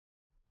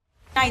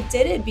I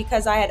did it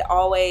because I had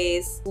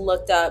always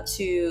looked up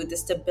to the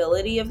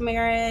stability of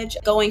marriage.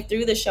 Going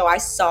through the show, I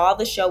saw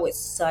the show with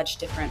such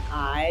different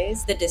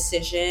eyes. The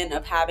decision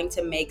of having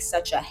to make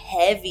such a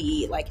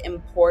heavy,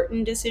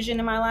 important decision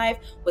in my life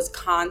was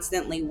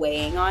constantly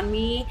weighing on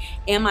me.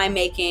 Am I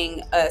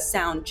making a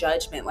sound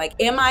judgment?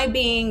 Am I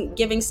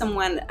giving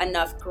someone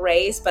enough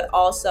grace, but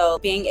also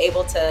being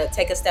able to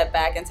take a step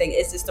back and say,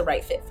 is this the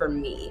right fit for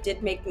me? It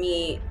did make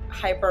me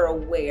hyper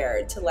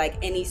aware to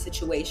any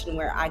situation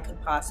where I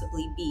could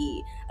possibly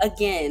be,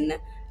 again,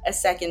 a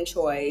second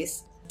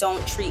choice.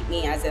 Don't treat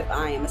me as if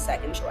I am a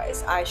second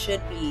choice. I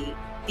should be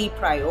the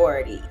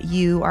priority.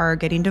 You are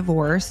getting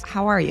divorced.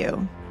 How are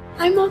you?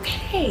 I'm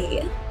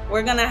okay.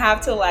 We're gonna have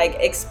to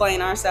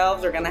explain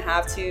ourselves. We're gonna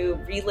have to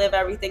relive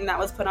everything that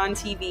was put on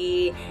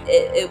TV.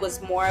 It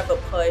was more of a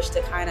push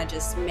to kind of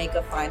just make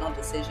a final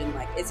decision.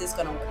 Is this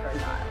gonna work or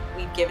not?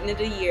 We've given it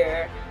a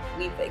year.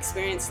 We've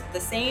experienced the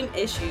same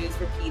issues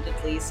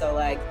repeatedly. So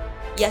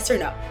yes or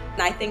no?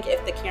 And I think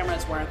if the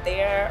cameras weren't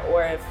there,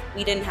 or if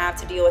we didn't have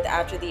to deal with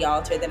after the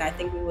altar, then I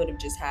think we would have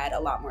just had a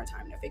lot more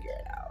time to figure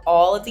it out.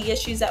 All of the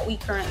issues that we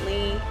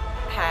currently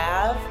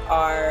have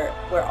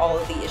were all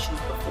of the issues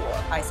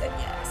before I said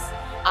yes.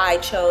 I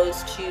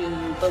chose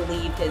to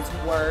believe his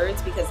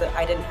words because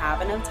I didn't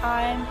have enough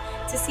time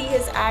to see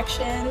his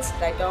actions.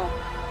 I don't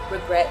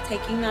regret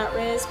taking that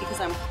risk because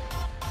I'm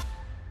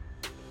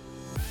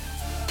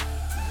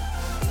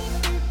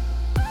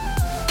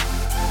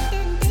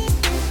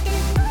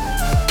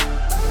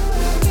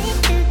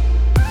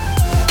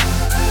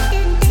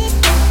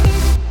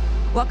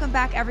Welcome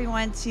back,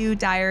 everyone, to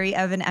Diary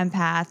of an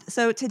Empath.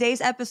 So today's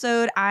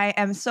episode, I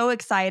am so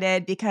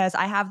excited because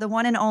I have the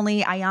one and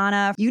only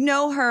Iyanna. You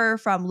know her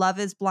from Love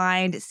is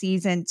Blind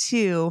Season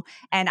 2,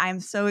 and I'm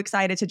so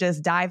excited to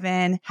just dive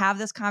in, have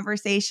this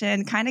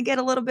conversation, kind of get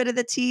a little bit of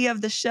the tea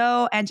of the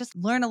show, and just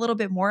learn a little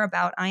bit more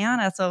about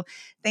Iyanna. So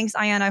thanks,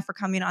 Iyanna, for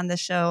coming on the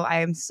show. I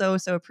am so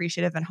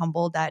appreciative and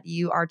humbled that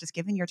you are just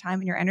giving your time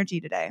and your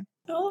energy today.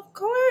 Oh, of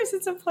course.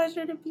 It's a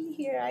pleasure to be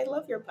here. I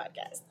love your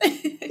podcast.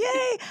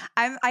 Yay.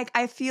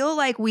 I feel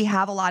like we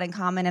have a lot in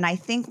common. And I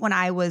think when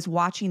I was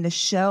watching the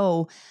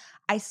show,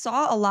 I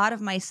saw a lot of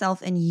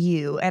myself in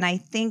you. And I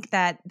think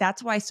that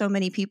that's why so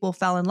many people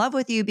fell in love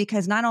with you,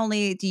 because not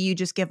only do you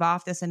just give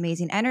off this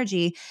amazing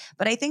energy,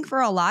 but I think for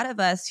a lot of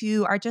us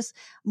who are just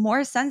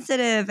more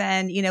sensitive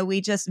and,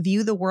 we just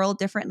view the world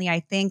differently.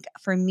 I think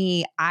for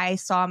me, I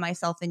saw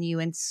myself in you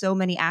in so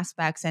many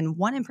aspects. And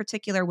one in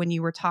particular, when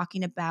you were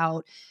talking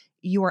about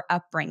your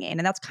upbringing.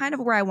 And that's kind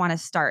of where I want to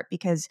start,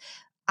 because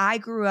I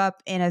grew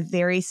up in a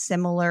very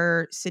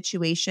similar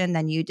situation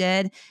than you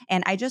did.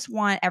 And I just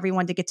want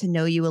everyone to get to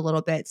know you a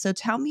little bit. So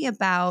tell me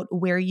about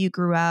where you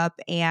grew up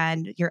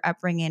and your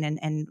upbringing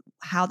and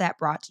how that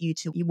brought you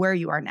to where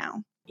you are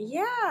now.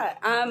 Yeah,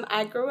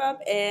 I grew up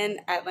in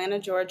Atlanta,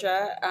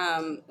 Georgia.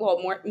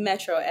 More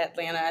Metro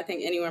Atlanta. I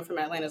think anyone from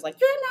Atlanta is like,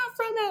 you're not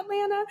from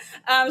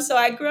Atlanta. So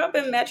I grew up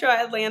in Metro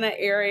Atlanta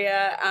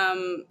area.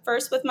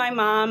 First with my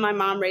mom. My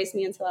mom raised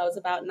me until I was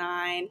about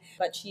 9,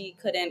 but she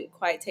couldn't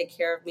quite take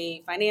care of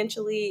me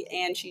financially,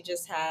 and she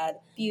just had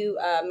a few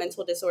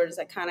mental disorders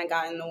that kind of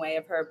got in the way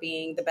of her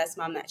being the best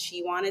mom that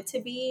she wanted to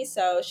be.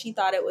 So she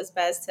thought it was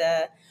best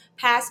to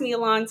pass me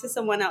along to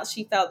someone else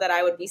she felt that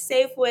I would be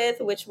safe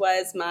with, which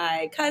was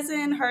my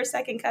cousin, her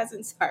second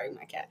cousin. Sorry,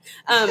 my cat.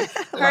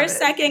 Her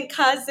second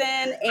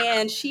cousin,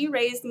 and she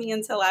raised me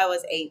until I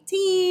was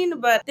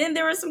 18. But then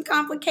there were some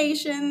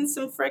complications,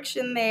 some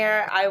friction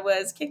there. I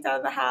was kicked out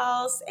of the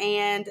house,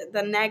 and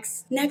the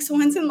next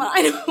ones in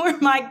line were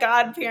my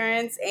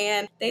godparents,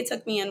 and they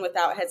took me in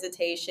without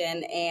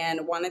hesitation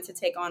and wanted to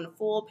take on a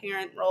full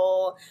parent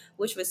role,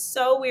 which was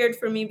so weird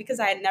for me because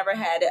I had never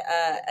had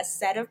a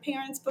set of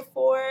parents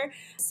before.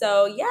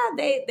 So yeah,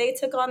 they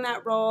took on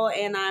that role,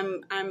 and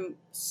I'm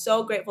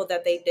so grateful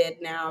that they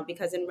did now,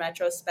 because in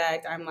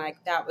retrospect, I'm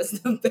like, that was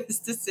the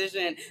best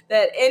decision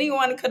that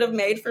anyone could have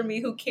made for me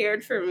who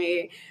cared for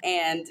me.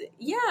 And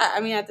yeah,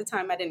 at the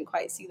time I didn't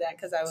quite see that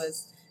because I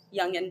was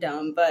young and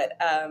dumb, but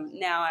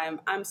now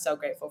I'm so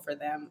grateful for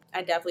them.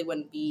 I definitely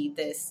wouldn't be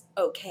this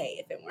okay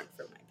if it weren't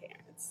for my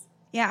parents.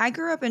 Yeah, I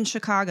grew up in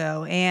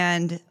Chicago,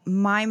 and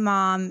my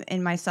mom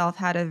and myself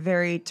had a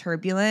very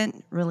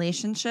turbulent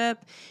relationship.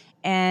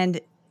 And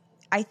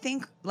I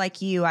think,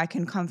 like you, I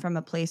can come from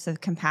a place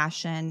of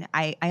compassion.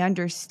 I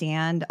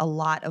understand a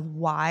lot of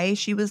why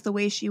she was the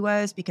way she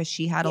was, because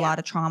she had a lot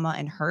of trauma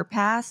in her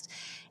past.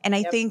 And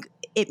I think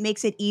it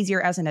makes it easier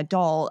as an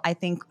adult. I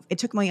think it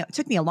took me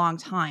a long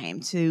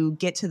time to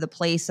get to the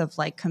place of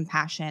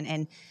compassion.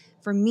 And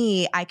for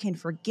me, I can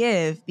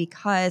forgive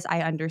because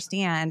I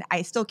understand.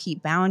 I still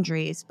keep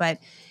boundaries, but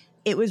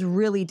it was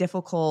really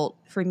difficult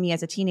for me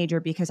as a teenager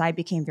because I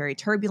became very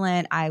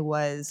turbulent. I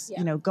was,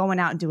 going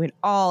out and doing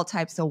all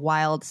types of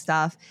wild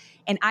stuff.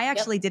 And I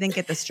actually didn't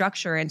get the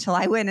structure until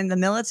I went in the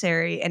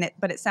military.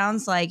 But it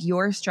sounds like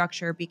your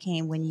structure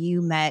became when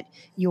you met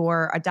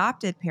your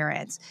adopted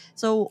parents.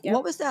 So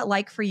what was that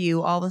like for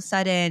you, all of a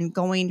sudden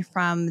going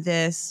from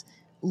this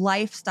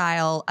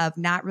lifestyle of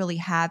not really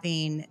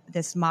having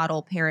this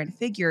model parent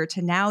figure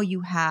to now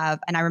you have,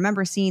 and I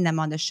remember seeing them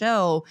on the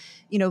show,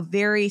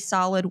 very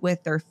solid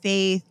with their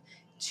faith,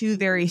 two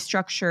very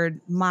structured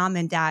mom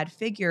and dad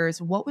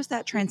figures. What was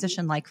that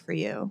transition like for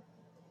you?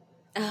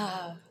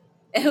 Uh,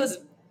 it was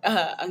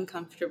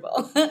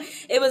uncomfortable.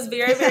 It was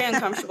very, very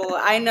uncomfortable.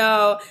 I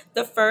know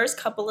the first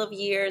couple of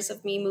years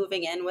of me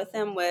moving in with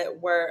him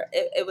it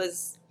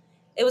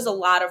was a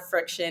lot of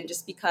friction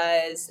just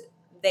because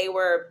they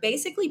were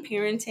basically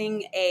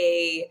parenting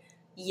a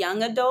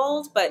young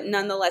adult, but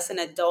nonetheless an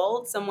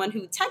adult, someone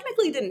who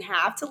technically didn't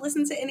have to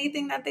listen to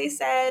anything that they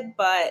said,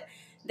 but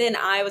then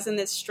I was in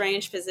this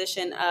strange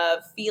position of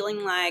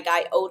feeling like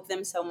I owed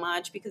them so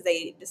much because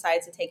they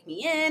decided to take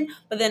me in,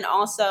 but then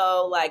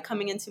also like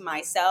coming into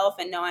myself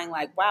and knowing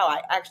like, wow,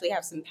 I actually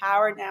have some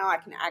power now. I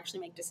can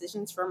actually make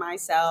decisions for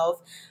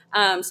myself.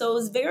 So it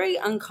was very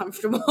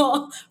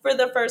uncomfortable for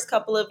the first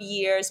couple of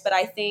years, but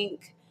I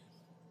think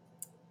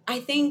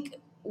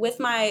with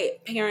my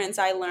parents,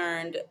 I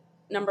learned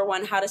number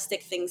one how to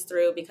stick things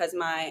through because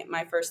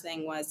my first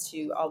thing was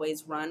to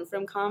always run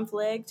from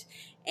conflict,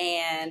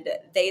 and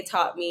they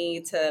taught me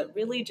to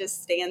really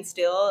just stand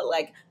still.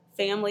 Like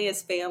family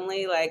is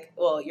family. Like,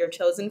 well, your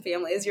chosen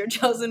family is your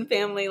chosen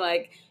family.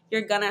 Like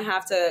you're gonna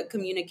have to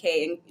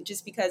communicate, and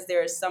just because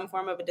there is some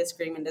form of a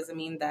disagreement doesn't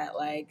mean that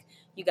like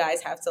you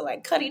guys have to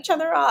like cut each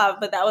other off.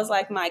 But that was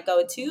like my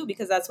go-to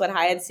because that's what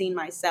I had seen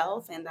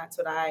myself, and that's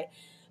what I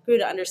grew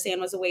to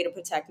understand was a way to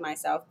protect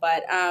myself.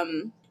 But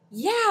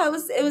yeah,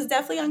 it was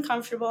definitely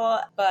uncomfortable,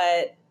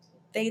 but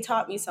they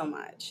taught me so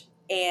much,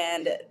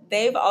 and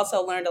they've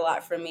also learned a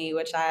lot from me,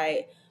 which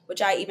I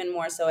even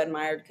more so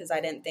admired because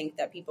I didn't think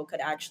that people could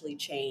actually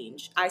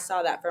change. I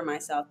saw that for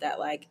myself that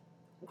like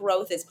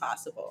growth is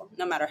possible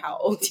no matter how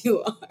old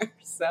you are.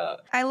 So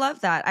I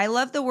love that. I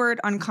love the word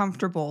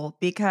uncomfortable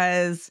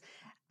because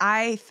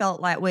I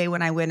felt that way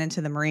when I went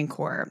into the Marine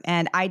Corps.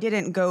 And I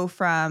didn't go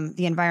from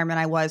the environment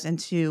I was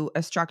into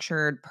a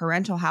structured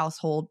parental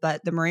household,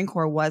 but the Marine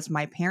Corps was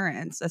my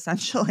parents,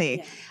 essentially.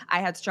 yeah, I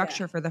had yeah,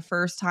 structure for the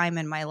first time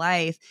in my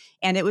life.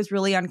 And it was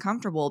really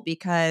uncomfortable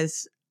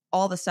because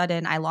all of a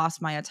sudden I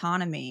lost my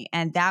autonomy.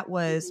 And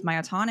hmm my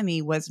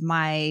autonomy was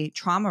my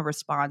trauma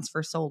response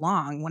for so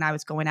long when I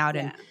was going out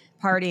and yeah,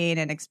 partying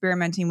and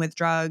experimenting with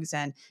drugs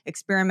and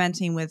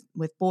experimenting with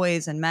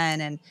boys and men.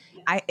 And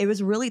yeah, it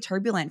was really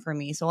turbulent for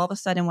me. So all of a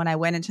sudden when I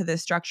went into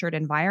this structured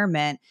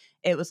environment,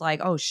 it was like,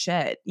 oh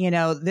shit,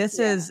 yeah, this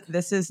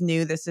is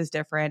new, this is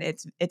different.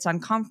 It's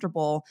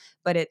uncomfortable,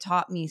 but it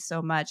taught me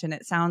so much. And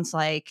it sounds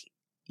like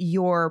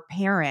your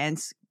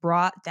parents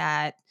brought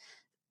that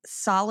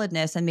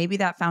solidness and maybe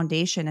that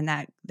foundation and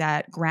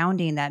that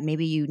grounding that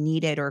maybe you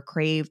needed or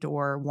craved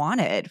or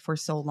wanted for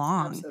so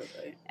long.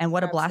 absolutely, And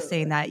what a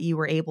blessing absolutely. that you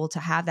were able to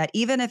have that.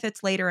 Even if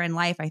it's later in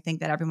life, I think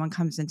that everyone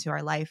comes into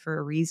our life for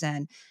a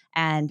reason.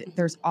 And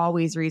there's Mhm.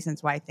 always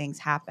reasons why things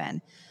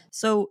happen.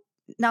 So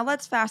now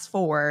let's fast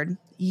forward.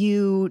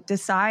 You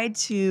decide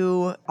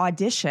to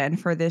audition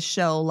for this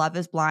show, Love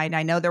is Blind.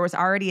 I know there was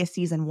already a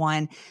season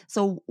one.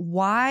 So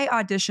why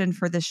audition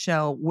for this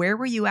show? Where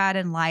were you at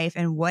in life?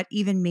 And what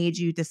even made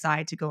you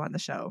decide to go on the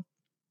show?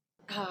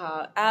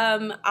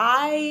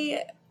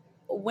 I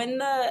when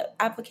the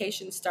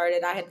application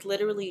started, I had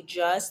literally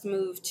just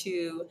moved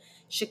to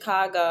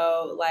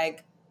Chicago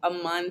like a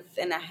month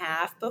and a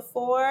half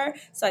before.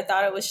 So I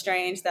thought it was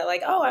strange that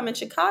like, oh, I'm in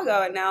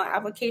Chicago and now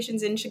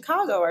applications in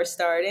Chicago are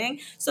starting.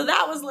 So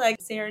that was like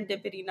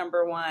serendipity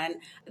number one.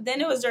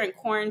 Then it was during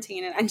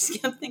quarantine and I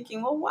just kept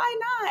thinking, well, why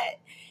not?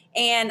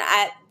 And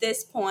at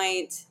this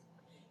point,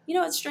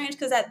 it's strange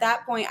because at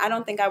that point, I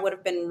don't think I would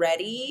have been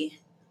ready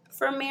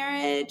for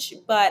marriage.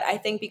 But I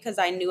think because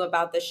I knew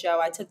about the show,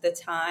 I took the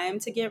time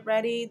to get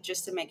ready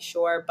just to make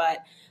sure. But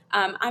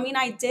I mean,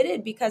 I did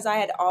it because I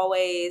had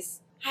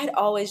always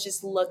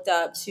just looked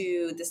up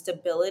to the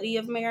stability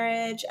of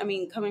marriage. I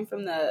mean, coming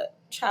from the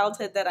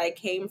childhood that I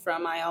came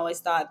from, I always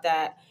thought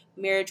that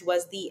marriage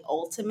was the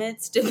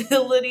ultimate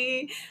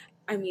stability.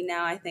 I mean,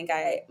 now I think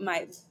I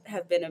might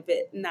have been a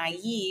bit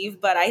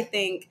naive, but I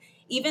think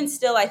even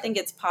still, I think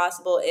it's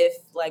possible if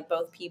like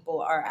both people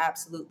are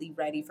absolutely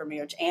ready for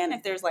marriage and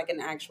if there's like an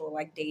actual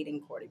like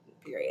dating courting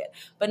period.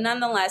 But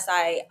nonetheless,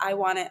 I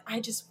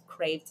just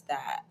craved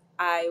that.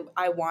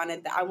 I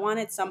wanted that. I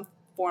wanted some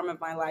form of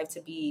my life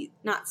to be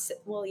not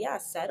well, yeah,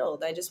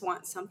 settled. I just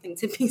want something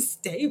to be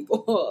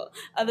stable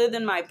other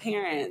than my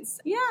parents.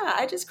 Yeah,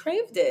 I just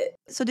craved it.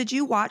 So did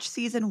you watch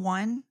season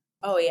one?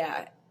 Oh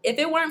yeah. If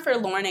it weren't for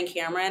Lauren and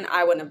Cameron,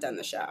 I wouldn't have done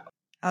the show.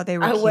 Oh, they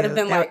were I would have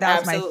cute. been like, That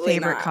was my absolutely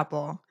favorite not.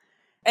 couple.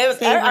 It was. I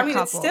Favorite mean,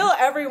 it's couple. still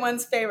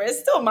everyone's favorite.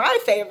 It's still my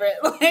favorite.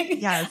 Like,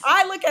 Yes.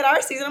 I look at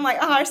our season. I'm like,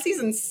 oh, our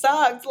season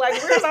sucked. Like,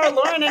 where's our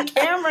Lauren and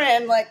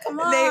Cameron? Like, come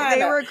They on.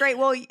 were great.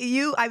 Well,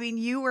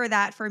 you were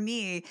that for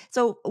me.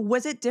 So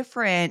was it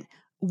different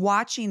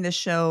watching the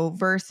show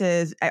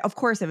versus of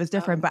course it was Oh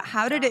different, but my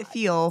how did it god.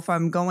 feel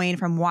from going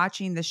from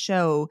watching the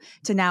show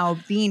to now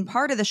being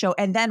part of the show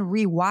and then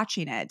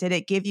rewatching it? Did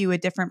it give you a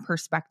different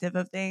perspective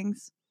of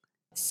things?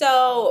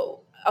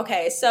 So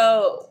okay,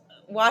 so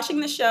watching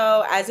the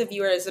show as a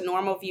viewer, as a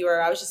normal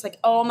viewer, I was just like,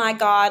 oh my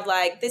God,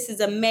 like, this is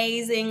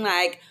amazing.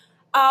 Like,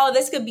 oh,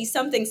 this could be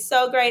something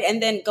so great.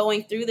 And then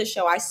going through the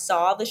show, I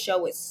saw the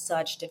show with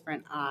such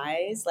different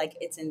eyes. Like,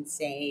 it's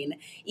insane.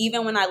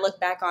 Even when I look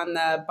back on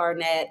the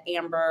Barnett,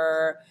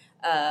 Amber,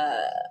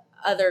 uh,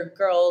 other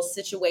girls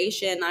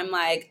situation, I'm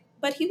like,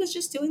 but he was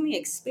just doing the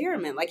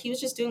experiment. Like, he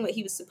was just doing what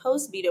he was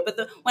supposed to be doing.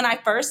 But when I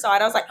first saw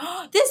it, I was like,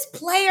 oh, this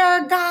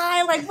player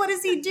guy, like, what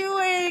is he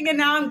doing? And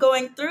now I'm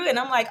going through and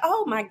I'm like,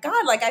 oh my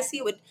God, like, I see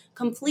it with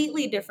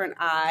completely different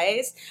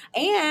eyes.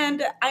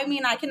 And I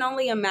mean, I can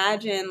only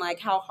imagine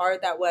like how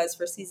hard that was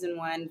for season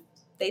one.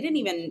 They didn't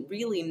even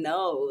really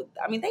know.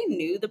 I mean, they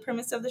knew the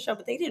premise of the show,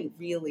 but they didn't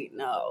really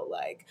know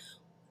like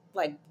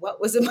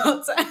what was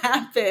about to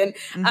happen.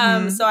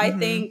 So I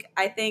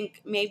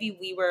think maybe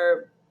we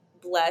were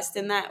blessed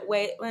in that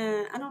way.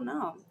 I don't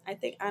know. I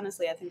think that's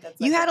You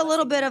like a had a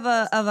little blessing.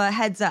 bit of a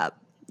heads up.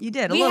 You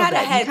did a We little had a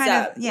bit. You heads kind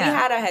of, up. We yeah.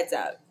 had a heads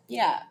up.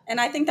 Yeah. And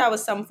I think that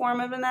was some form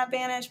of an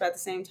advantage, but at the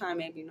same time,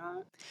 maybe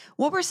not.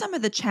 What were some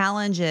of the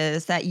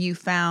challenges that you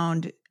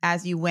found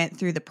as you went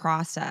through the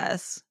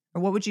process?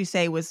 Or what would you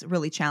say was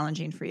really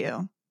challenging for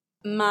you?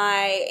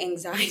 My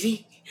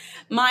anxiety.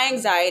 My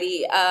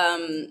anxiety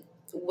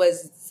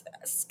was,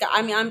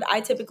 I mean,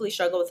 I typically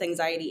struggle with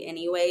anxiety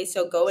anyway.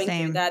 So going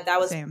through that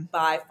was Same.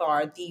 by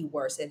far the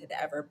worst it had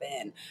ever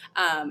been.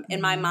 In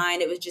my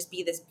mind, it would just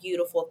be this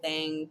beautiful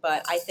thing.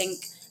 But I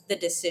think the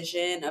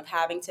decision of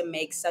having to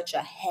make such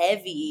a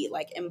heavy,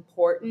 like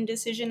important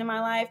decision in my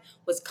life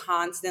was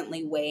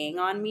constantly weighing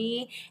on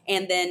me.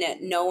 And then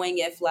knowing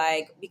if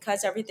like,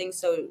 because everything's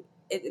so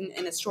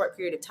in a short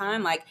period of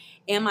time, like,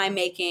 am I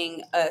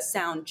making a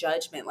sound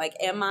judgment? Like,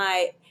 am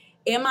I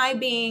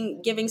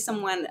giving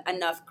someone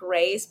enough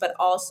grace, but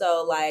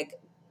also like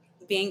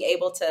being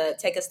able to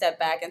take a step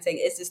back and saying,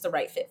 is this the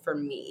right fit for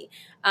me?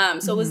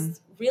 So it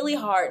was really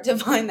hard to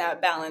find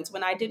that balance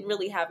when I didn't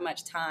really have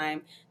much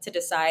time to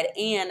decide,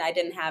 and I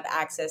didn't have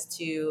access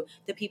to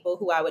the people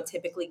who I would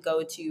typically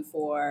go to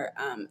for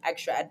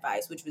extra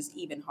advice, which was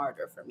even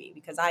harder for me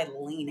because I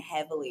lean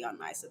heavily on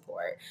my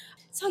support.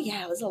 So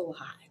yeah, it was a lot.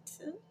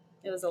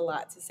 It was a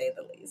lot, to say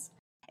the least.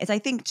 Is I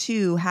think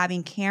too,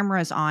 having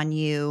cameras on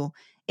you,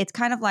 it's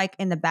kind of like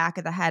in the back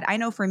of the head. I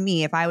know for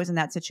me, if I was in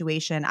that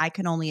situation, I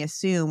can only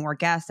assume or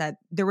guess that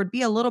there would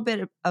be a little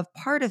bit of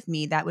part of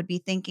me that would be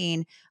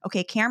thinking,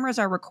 okay, cameras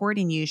are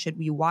recording you. Should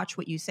we watch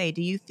what you say?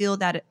 Do you feel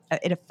that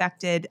it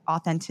affected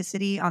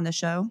authenticity on the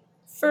show?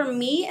 For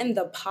me in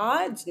the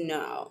pods,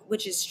 no,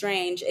 which is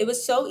strange. It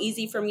was so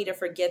easy for me to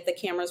forget the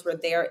cameras were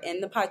there in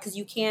the pod because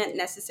you can't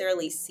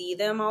necessarily see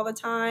them all the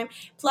time.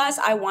 Plus,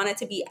 I wanted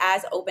to be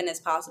as open as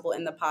possible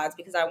in the pods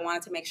because I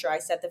wanted to make sure I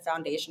set the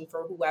foundation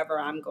for whoever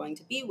I'm going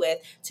to be with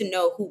to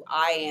know who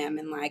I am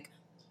and like,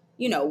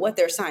 you know, what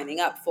they're signing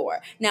up for.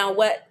 Now,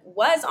 what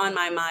was on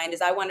my mind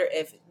is I wonder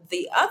if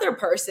the other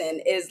person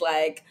is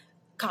like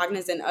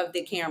cognizant of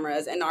the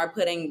cameras and are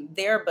putting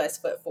their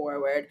best foot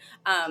forward.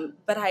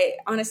 But I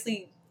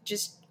honestly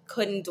just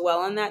couldn't dwell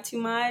on that too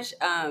much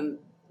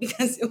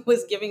because it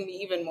was giving me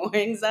even more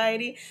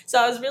anxiety.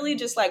 So I was really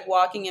just like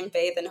walking in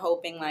faith and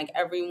hoping like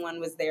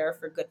everyone was there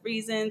for good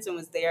reasons and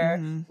was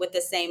there with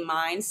the same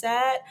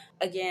mindset.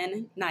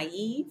 Again,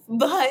 naive,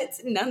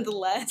 but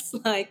nonetheless,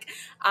 like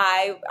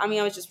I mean,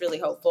 I was just really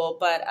hopeful.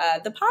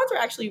 But the pods were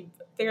actually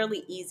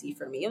fairly easy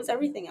for me. It was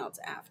everything else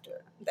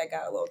after that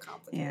got a little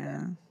complicated.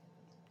 Yeah.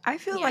 I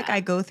feel like Yeah. I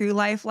go through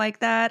life like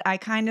that. I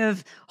kind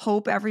of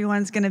hope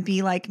everyone's going to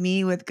be like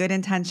me with good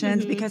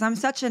intentions because I'm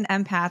such an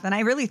empath, and I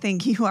really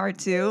think you are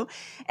too.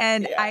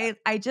 And Yeah.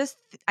 I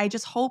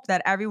just hope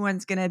that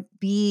everyone's going to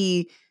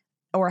be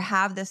or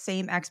have the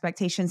same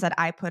expectations that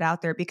I put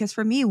out there, because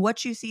for me,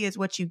 what you see is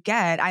what you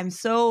get. I'm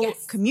so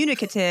Yes.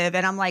 communicative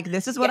and I'm like,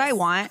 this is what I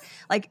want.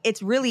 Like,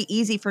 it's really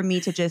easy for me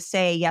to just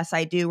say, yes,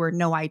 I do, or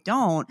no, I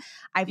don't.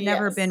 I've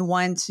never been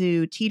one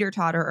to teeter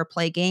totter or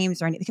play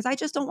games or anything because I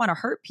just don't want to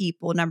hurt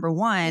people, number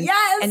one.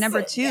 And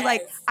number two,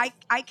 like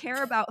I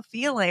care about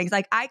feelings.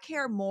 Like, I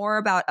care more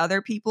about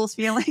other people's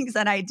feelings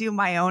than I do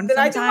my own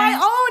sometimes. I do my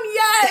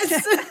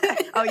own,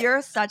 yes. Oh,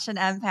 you're such an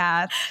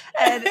empath.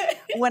 And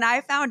when I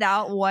found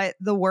out what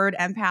the word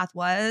empath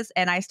was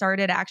and I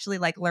started actually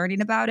like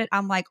learning about it,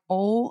 I'm like,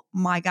 oh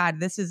my God,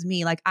 this is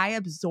me. Like, I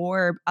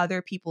absorb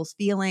other people's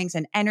feelings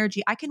and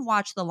energy. I can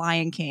watch The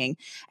Lion King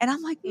and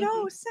I'm like,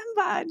 no,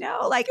 Simba,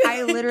 no. Like,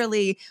 I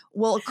literally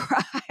will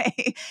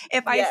cry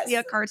if I see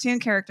a cartoon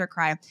character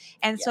cry.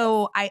 And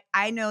so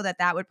I know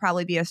that would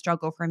probably be a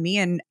struggle for me.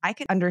 And I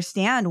can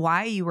understand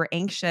why you were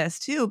anxious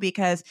too,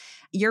 because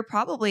you're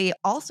probably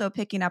also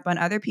picking up on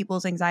other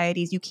people's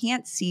anxieties. You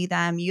can't see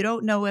them. You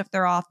don't know if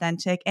they're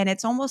authentic. And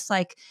it's almost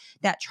like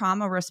that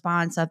trauma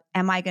response of,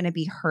 am I going to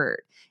be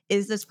hurt?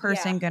 Is this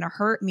person going to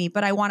hurt me?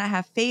 But I want to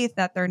have faith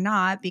that they're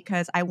not,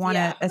 because I want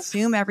to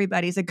assume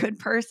everybody's a good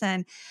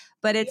person.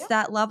 But it's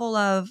that level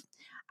of,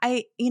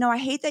 I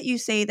hate that you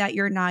say that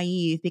you're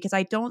naive, because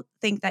I don't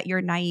think that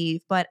you're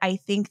naive, but I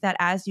think that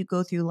as you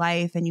go through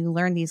life and you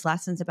learn these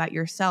lessons about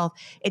yourself,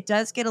 it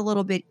does get a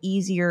little bit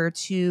easier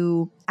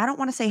to, I don't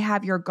want to say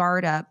have your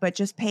guard up, but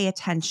just pay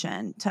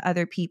attention to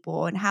other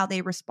people and how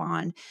they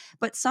respond.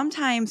 But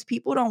sometimes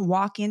people don't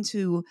walk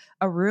into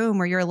a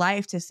room or your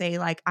life to say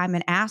like, I'm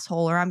an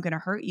asshole or I'm going to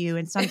hurt you.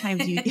 And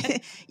sometimes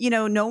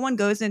no one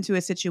goes into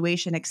a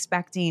situation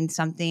expecting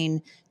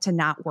something to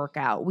not work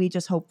out. We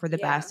just hope for the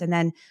Yeah. best. And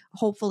then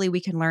hopefully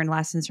we can learn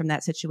lessons from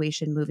that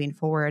situation moving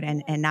forward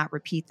and Yeah. not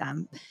repeat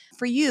them.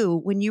 For you,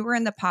 when you were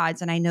in the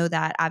pods, and I know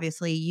that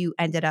obviously you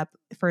ended up,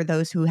 for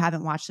those who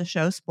haven't watched the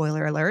show,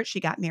 spoiler alert,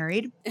 she got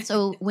married.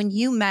 So when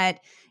you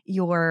met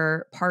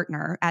your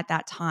partner at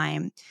that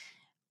time,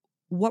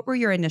 what were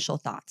your initial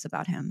thoughts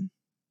about him?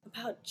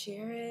 About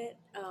Jared?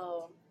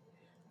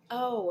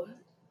 Oh,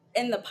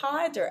 in the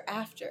pods or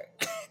after?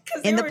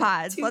 Because In there the were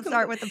pods. two Let's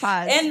start complete. with the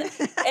pods.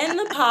 In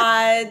the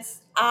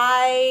pods,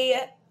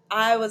 I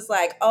was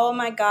like, oh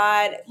my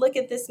God, look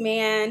at this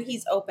man.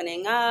 He's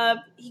opening up.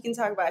 He can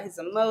talk about his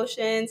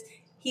emotions.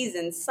 He's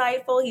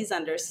insightful. He's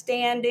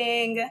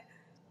understanding.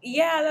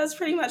 Yeah, that's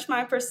pretty much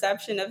my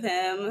perception of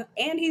him.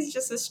 And he's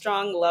just a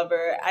strong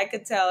lover. I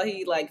could tell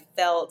he like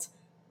felt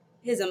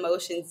his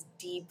emotions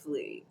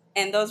deeply.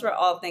 And those were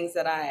all things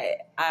that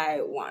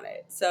I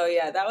wanted. So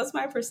yeah, that was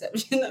my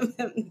perception of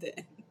him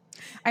then.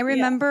 I Yeah.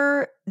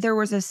 remember there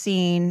was a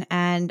scene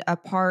and a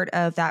part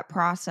of that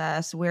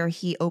process where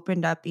he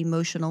opened up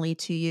emotionally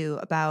to you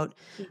about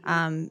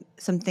Hmm.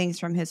 some things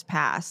from his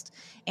past.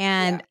 Yeah.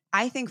 And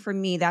I think for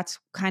me, that's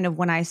kind of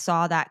when I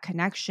saw that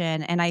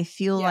connection. And I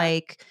feel Yeah.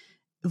 like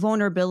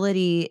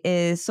vulnerability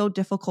is so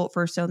difficult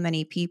for so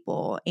many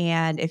people.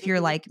 And if you're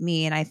Hmm. like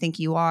me, and I think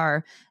you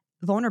are,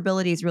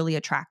 vulnerability is really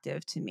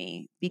attractive to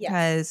me Yes.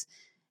 because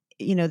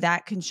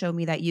that can show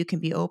me that you can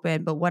be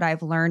open. But what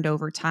I've learned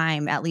over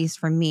time, at least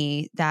for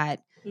me,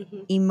 that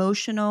Hmm.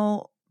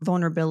 emotional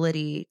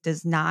vulnerability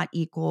does not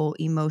equal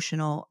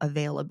emotional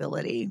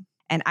availability.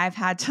 And I've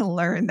had to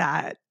learn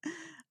that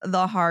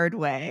the hard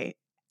way.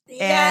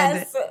 And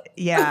Yes.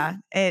 yeah,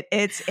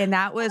 and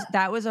that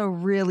was a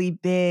really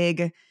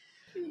big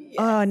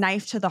Yes.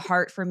 knife to the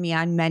heart for me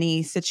on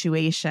many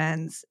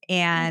situations.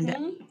 And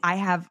Hmm.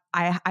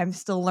 I'm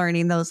still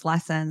learning those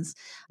lessons.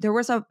 There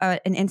was an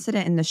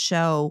incident in the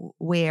show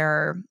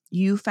where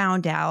you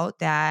found out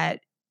that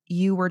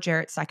you were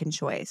Jarrett's second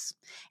choice.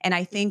 And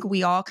I think Hmm.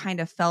 we all kind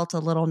of felt a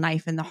little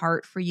knife in the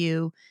heart for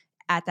you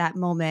at that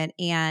moment.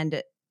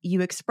 And you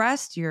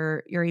expressed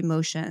your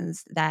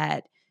emotions,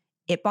 that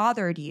it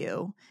bothered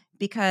you,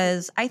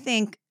 because I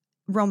think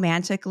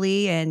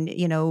romantically and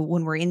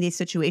when we're in these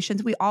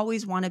situations, we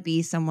always want to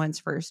be someone's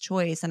first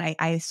choice. And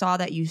I saw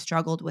that you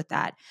struggled with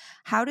that.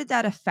 How did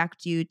that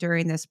affect you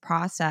during this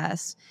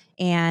process,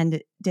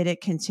 and did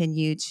it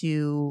continue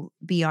to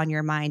be on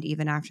your mind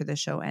even after the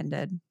show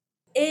ended?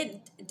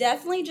 It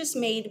definitely just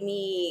made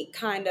me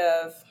kind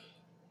of,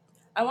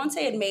 I won't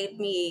say it made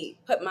me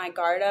put my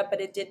guard up,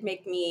 but it did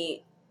make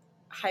me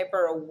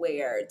hyper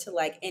aware to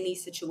like any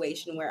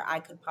situation where I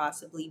could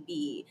possibly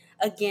be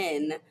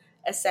again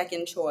a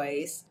second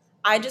choice.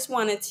 I just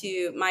wanted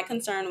to, my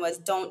concern was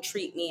don't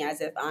treat me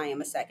as if I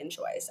am a second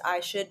choice. I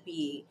should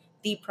be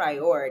the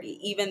priority,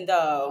 even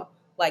though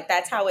like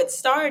that's how it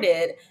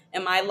started.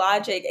 And my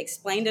logic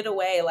explained it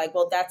away like,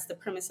 well, that's the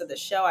premise of the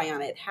show,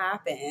 Iyanna. It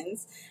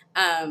happens.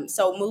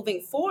 So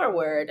moving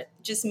forward,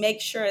 just make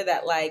sure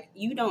that like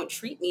you don't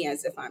treat me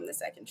as if I'm the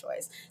second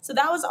choice. So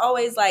that was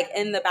always like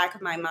in the back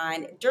of my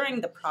mind during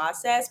the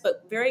process,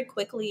 but very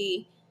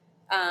quickly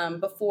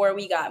before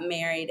we got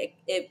married,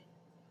 it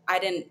I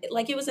didn't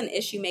like it was an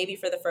issue maybe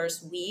for the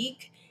first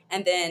week.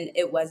 And then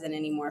it wasn't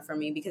anymore for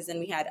me because then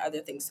we had other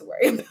things to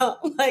worry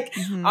about. Like,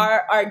 Hmm.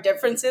 are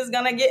differences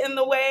gonna get in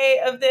the way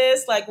of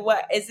this? Like,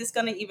 what is this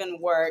gonna even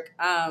work?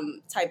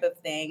 Type of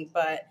thing.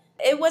 But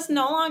it was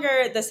no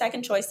longer the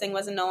second choice thing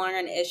wasn't no longer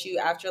an issue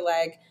after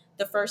like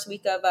the first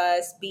week of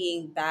us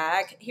being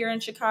back here in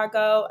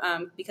Chicago,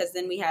 because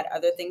then we had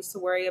other things to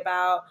worry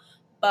about.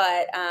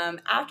 But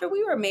after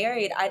we were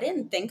married, I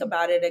didn't think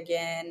about it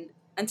again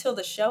until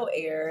the show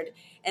aired.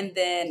 And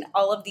then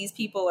all of these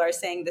people are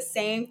saying the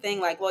same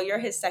thing, like, well, you're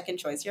his second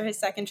choice. You're his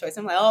second choice.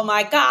 I'm like, oh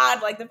my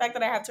God, like the fact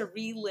that I have to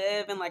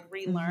relive and like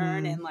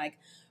relearn Hmm. and like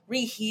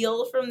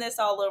reheal from this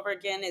all over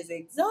again is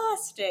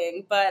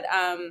exhausting. But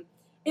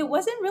it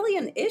wasn't really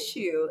an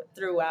issue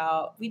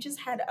throughout. We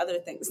just had other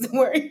things to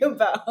worry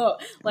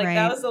about. Like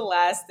that Right. was the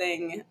last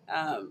thing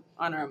on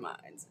our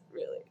minds,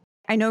 really.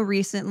 I know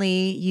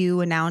recently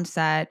you announced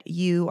that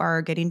you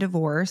are getting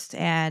divorced,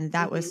 and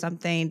that was Hmm.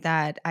 something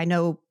that I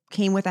know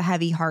came with a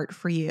heavy heart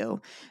for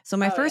you. So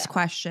my Oh, first yeah.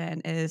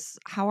 question is,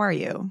 how are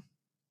you?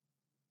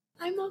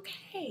 I'm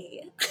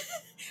okay.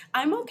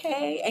 I'm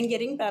okay and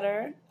getting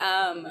better.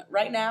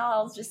 Right now,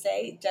 I'll just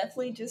say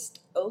definitely just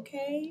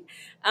okay.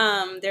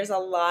 There's a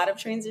lot of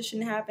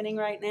transition happening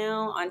right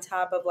now, on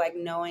top of like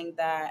knowing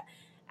that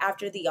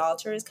after the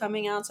altar is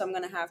coming out, so I'm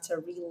gonna have to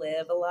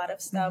relive a lot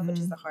of stuff, which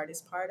is Hmm. the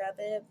hardest part of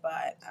it.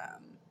 But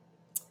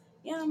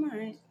yeah, I'm all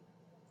right.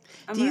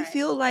 I'm Do all you right.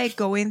 feel like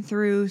going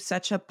through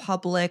such a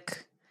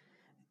public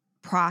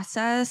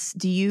process,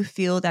 do you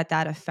feel that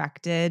that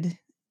affected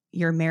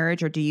your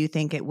marriage, or do you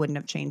think it wouldn't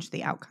have changed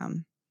the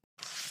outcome?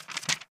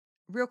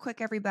 Real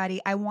quick, everybody,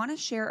 I want to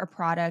share a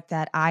product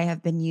that I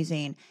have been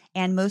using.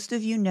 And most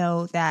of you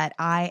know that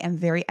I am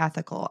very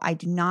ethical. I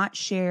do not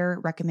share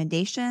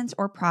recommendations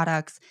or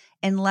products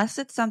unless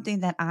it's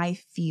something that I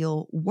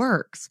feel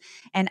works.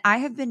 And I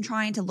have been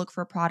trying to look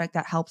for a product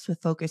that helps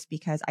with focus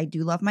because I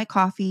do love my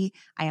coffee.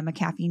 I am a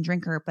caffeine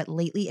drinker, but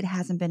lately it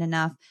hasn't been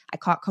enough. I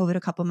caught COVID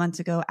a couple months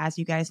ago. As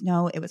you guys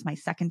know, it was my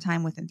second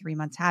time within 3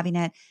 months having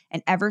it.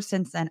 And ever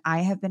since then, I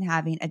have been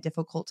having a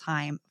difficult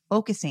time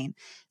focusing.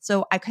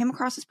 So I came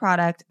across this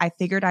product. I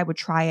figured I would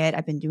try it.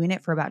 I've been doing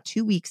it for about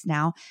 2 weeks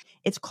now.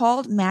 It's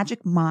called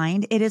Magic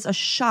Mind. It is a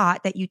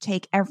shot that you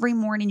take every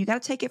morning. You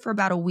got to take it for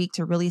about a week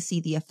to really see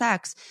the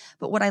effects.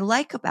 But what I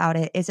like about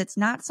it is it's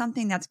not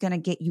something that's going to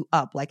get you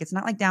up. Like it's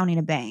not like downing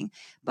a bang.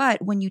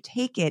 But when you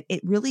take it, it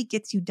really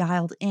gets you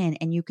dialed in,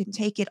 and you can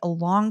take it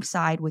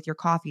alongside with your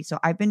coffee. So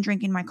I've been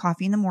drinking my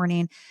coffee in the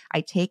morning. I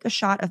take a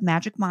shot of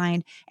Magic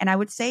Mind, and I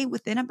would say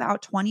within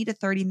about 20 to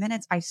 30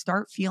 minutes, I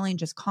start feeling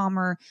just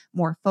calmer,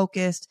 more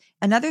focused.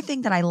 Another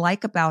thing that I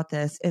like about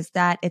this is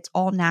that it's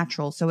all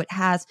natural. So it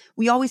has,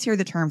 we always hear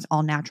the terms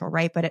all natural,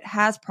 right? But it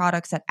has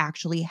products that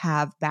actually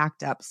have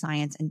backed up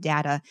science and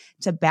data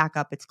to back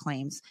up its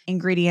claims.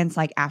 Ingredients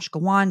like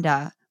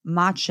ashwagandha,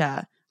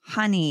 matcha,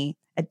 honey,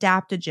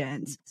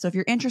 adaptogens. So if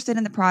you're interested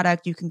in the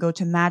product, you can go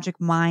to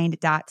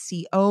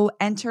magicmind.co,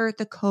 enter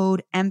the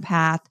code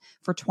empath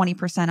for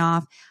 20%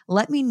 off.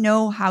 Let me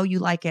know how you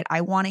like it.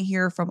 I want to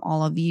hear from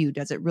all of you.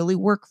 Does it really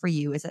work for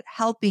you? Is it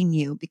helping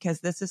you?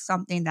 Because this is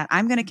something that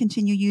I'm going to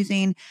continue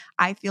using.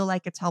 I feel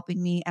like it's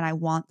helping me, and I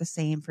want the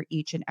same for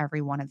each and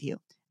every one of you.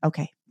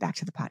 Okay, back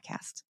to the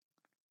podcast.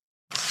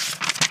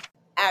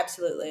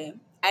 Absolutely.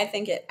 I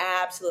think it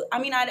absolutely. I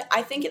mean,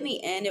 I think in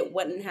the end it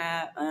wouldn't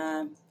have.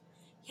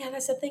 Yeah,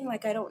 that's the thing.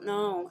 Like, I don't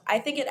know. I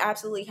think it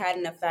absolutely had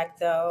an effect,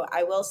 though.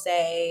 I will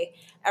say,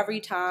 every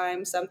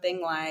time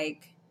something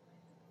like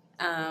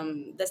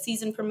the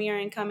season premiere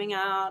and coming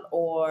out,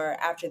 or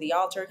After the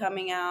Altar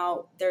coming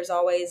out, there's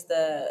always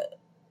the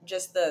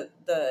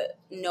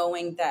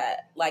knowing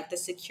that like the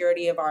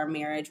security of our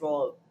marriage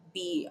will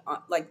be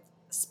like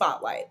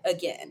spotlight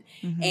again.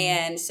 Mm-hmm.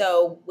 And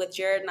so with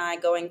Jared and I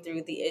going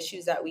through the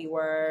issues that we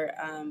were,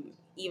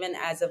 even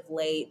as of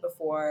late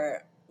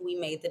before we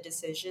made the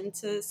decision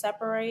to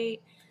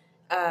separate,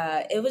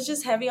 it was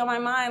just heavy on my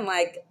mind.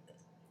 Like,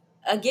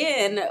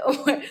 again,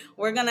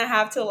 we're gonna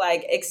have to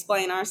like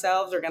explain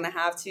ourselves. We're gonna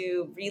have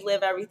to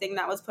relive everything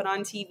that was put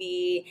on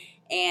TV,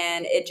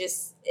 and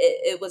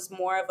it was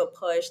more of a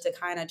push to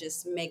kind of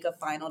just make a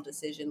final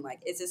decision.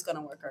 Like, is this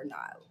gonna work or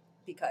not?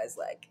 Because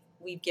like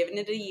we've given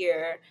it a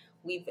year,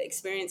 we've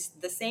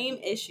experienced the same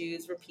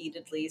issues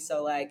repeatedly.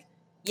 So like,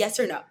 yes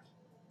or no,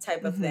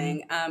 type of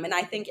thing. And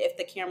I think if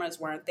the cameras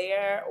weren't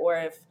there, or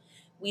if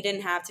we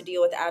didn't have to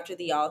deal with After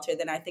the Altar,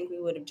 then I think we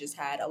would have just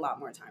had a lot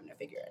more time to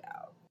figure it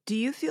out. Do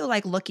you feel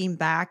like looking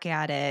back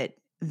at it,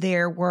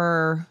 there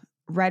were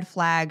red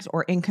flags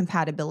or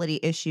incompatibility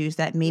issues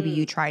that maybe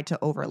you tried to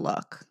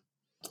overlook?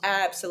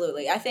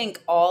 Absolutely. I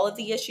think all of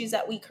the issues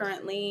that we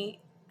currently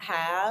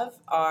have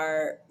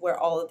were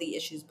all of the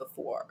issues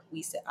before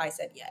I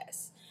said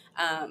yes.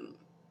 Um,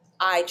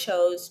 I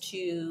chose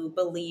to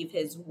believe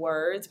his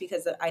words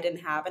because I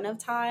didn't have enough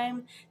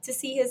time to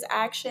see his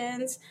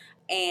actions,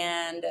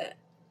 and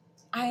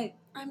I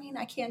mean,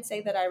 I can't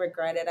say that I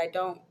regret it. I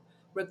don't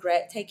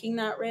regret taking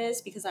that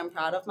risk because I'm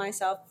proud of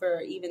myself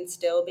for even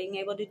still being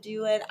able to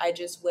do it. I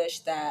just wish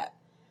that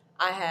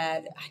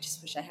I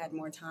just wish I had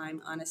more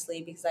time,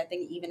 honestly, because I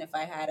think even if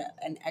I had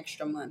an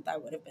extra month, I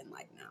would have been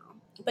like, no.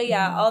 But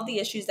yeah, all the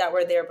issues that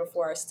were there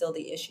before are still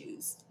the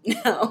issues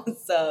now.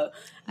 So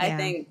I Yeah.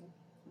 think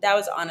that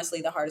was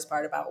honestly the hardest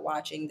part about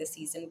watching the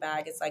season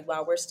back. It's like,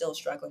 wow, we're still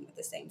struggling with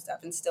the same stuff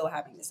and still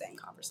having the same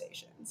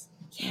conversations.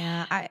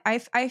 Yeah,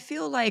 I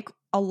feel like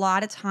a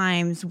lot of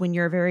times when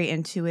you're very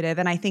intuitive,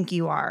 and I think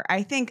you are,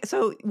 I think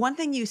so. One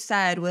thing you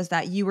said was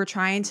that you were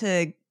trying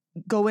to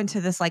go into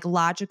this like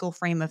logical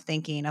frame of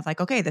thinking of like,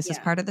 okay, this is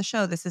Yeah. part of the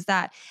show, this is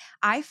that.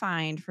 I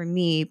find for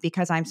me,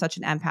 because I'm such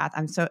an empath,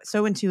 I'm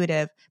so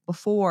intuitive.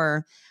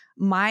 Before,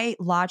 my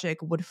logic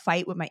would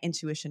fight what my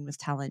intuition was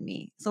telling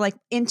me. So like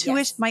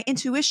Yes. my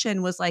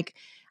intuition was like,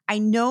 I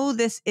know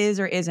this is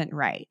or isn't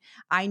right.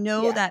 I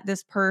know Yeah. that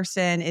this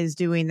person is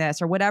doing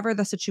this or whatever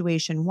the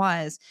situation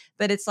was.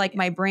 But it's like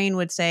my brain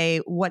would say,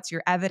 what's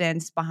your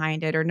evidence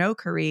behind it? Or no,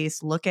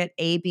 Carice, look at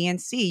A, B,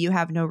 and C. You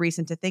have no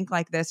reason to think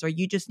like this, or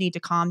you just need to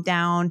calm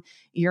down.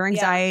 Your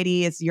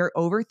anxiety is you're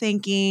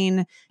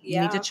overthinking. You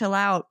need to Yeah. chill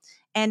out.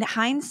 And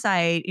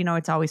hindsight,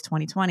 it's always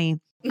 2020.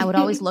 I would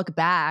always look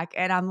back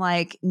and I'm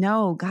like,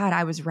 no, God,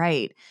 I was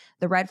right.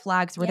 The red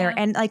flags were there.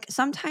 Yeah. And like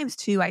sometimes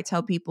too, I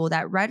tell people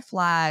that red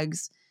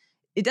flags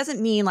it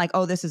doesn't mean like,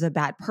 oh, this is a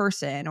bad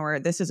person or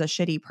this is a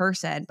shitty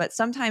person, but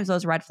sometimes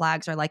those red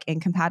flags are like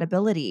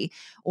incompatibility,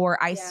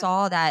 or I Yeah.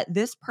 saw that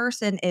this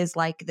person is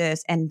like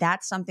this, and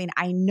that's something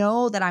I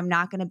know that I'm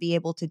not going to be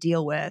able to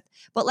deal with,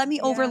 but let me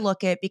Yeah.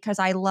 overlook it because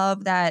I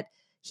love that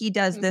he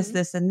does this, Mm-hmm.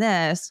 this, and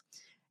this.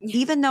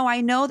 Even though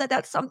I know that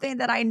that's something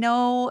that I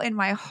know in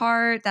my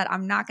heart that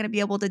I'm not going to be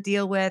able to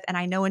deal with. And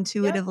I know Yep.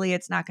 intuitively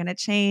it's not going to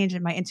change.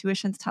 And my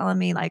intuition's telling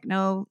me like,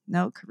 no,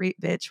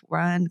 bitch,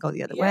 run, go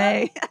the other Yep.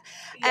 way.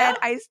 And Yep.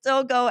 I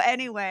still go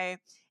anyway.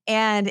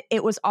 And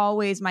it was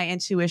always my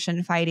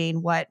intuition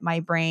fighting what my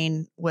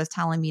brain was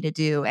telling me to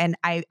do. And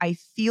I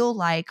feel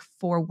like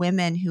for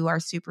women who are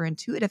super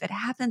intuitive, it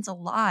happens a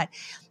lot.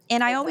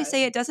 And I It always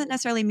say does. it doesn't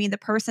necessarily mean the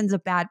person's a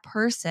bad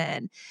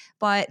person,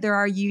 but there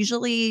are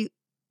usually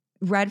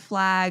red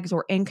flags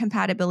or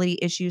incompatibility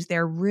issues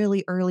there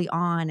really early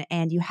on.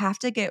 And you have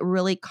to get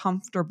really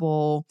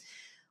comfortable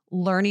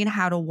learning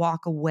how to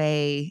walk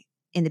away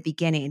in the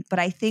beginning. But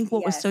I think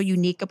what was so Yes.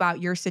 unique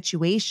about your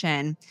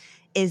situation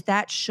is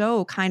that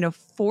show kind of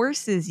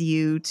forces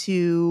you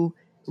to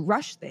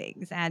rush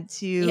things and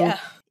to, Yeah.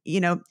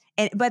 you know,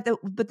 and but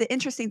the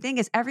interesting thing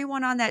is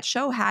everyone on that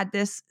show had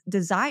this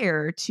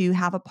desire to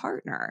have a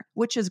partner,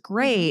 which is Mm-hmm.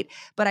 great,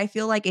 but I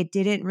feel like it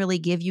didn't really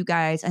give you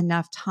guys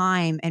enough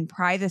time and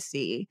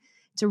privacy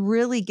to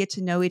really get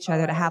to know each Oh,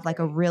 other, to I have like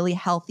a agree. really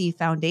healthy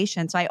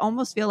foundation. So I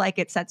almost feel like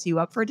it sets you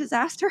up for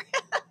disaster.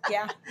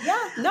 Yeah.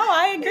 Yeah. No,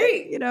 I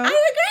agree. You know? I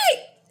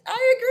agree.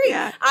 I agree.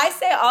 Yeah. I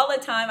say all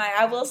the time,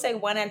 I will say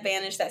one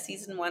advantage that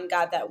season one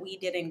got that we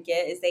didn't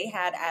get is they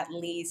had at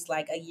least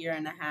like a year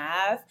and a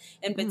half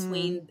in Mm.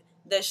 between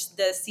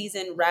the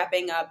season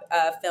wrapping up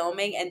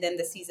filming and then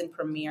the season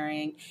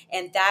premiering.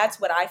 And that's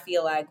what I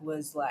feel like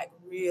was like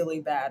really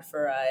bad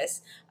for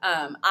us.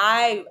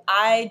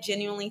 I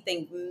genuinely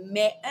think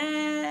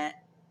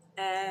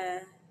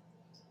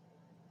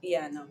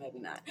yeah, no, maybe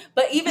not.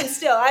 But even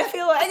still, I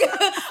feel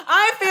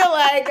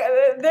like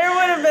there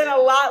would have been a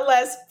lot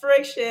less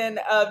friction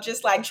of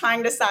just like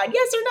trying to decide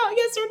yes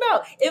or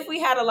no, if we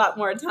had a lot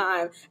more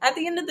time. At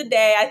the end of the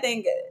day, I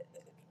think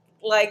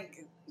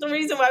like the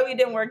reason why we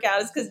didn't work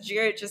out is because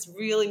Jared just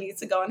really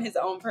needs to go on his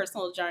own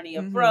personal journey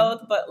of Hmm.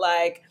 growth. But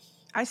like,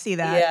 I see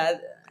that. yeah,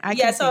 I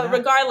yeah. can see So that.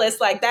 regardless,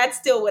 like that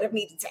still would have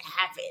needed to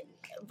happen.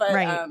 But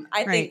Right.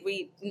 I think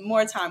Right.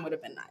 more time would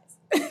have been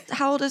nice.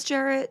 How old is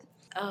Jarrett?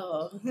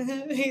 Oh,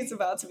 he's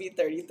about to be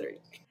 33.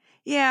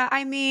 Yeah,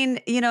 I mean,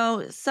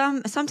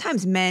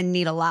 sometimes men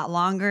need a lot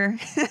longer.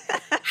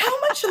 How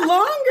much longer?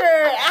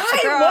 I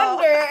Girl,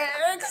 wonder.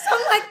 Because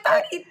I'm like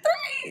I,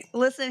 33.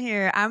 listen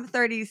here. I'm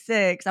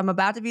 36. I'm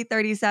about to be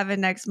 37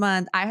 next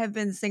month. I have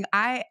been single.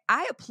 I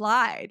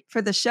applied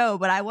for the show,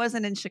 but I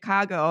wasn't in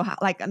Chicago.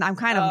 Like, and I'm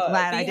kind of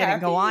glad I Be didn't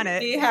go on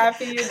happy. it. Be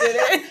happy you did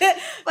it.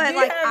 But Be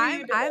like happy I'm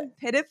you did it. I'm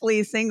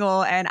pitifully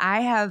single, and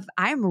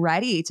I'm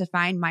ready to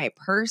find my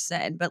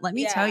person. But let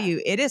me tell Yeah.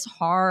 you, it is It's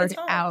hard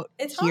hard. out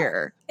It's hard.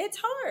 here. It's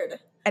hard.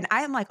 And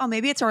I am like, oh,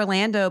 maybe it's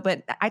Orlando,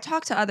 but I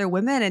talk to other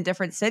women in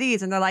different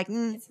cities, and they're like,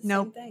 It's the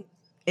nope, same thing.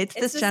 it's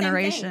It's this the same thing.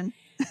 generation.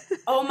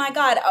 Oh my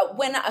God.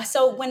 When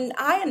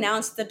I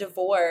announced the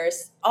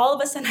divorce, all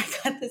of a sudden I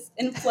got this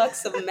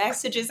influx of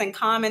messages and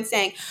comments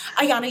saying,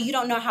 Iyanna, you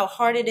don't know how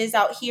hard it is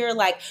out here.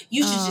 Like,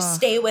 you should just Oh,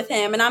 stay with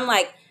him. And I'm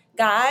like,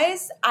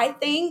 guys, I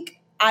think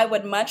I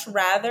would much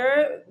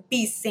rather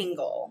be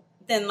single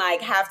than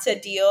like have to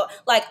deal.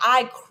 Like,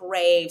 I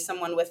crave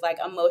someone with like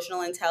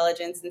emotional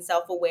intelligence and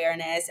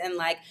self-awareness and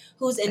like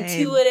who's same.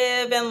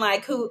 intuitive and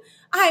like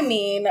I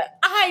mean,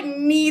 I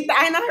need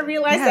that. And I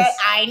realize that Yes.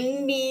 I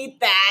need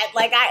that.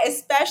 Like,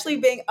 especially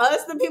being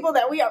us, the people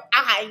that we are,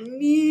 I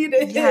need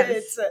it.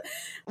 Yes.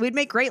 We'd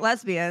make great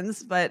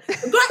lesbians, but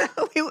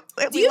But we, do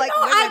we you like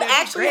know, women. I've It'd be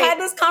actually great. had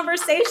this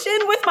conversation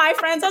with my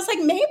friends. I was like,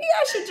 maybe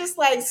I should just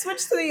like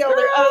switch to the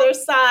Girl, other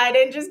side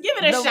and just give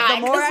it a the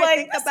shot. more Cause I like,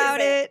 think this about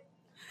isn't, it,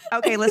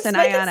 okay, it's listen,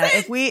 making Iyanna,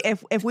 if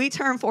sense. we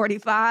turn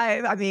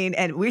 45, I mean,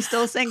 and we're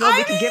still single,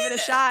 we I can give it a mean,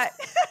 shot.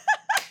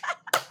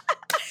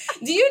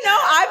 do you know,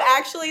 I've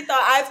actually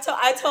thought,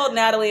 I told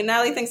Natalie, and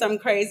Natalie thinks I'm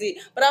crazy,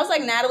 but I was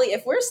like, Natalie,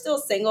 if we're still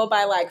single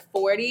by like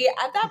 40,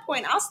 at that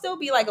point, I'll still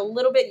be like a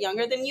little bit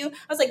younger than you. I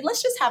was like,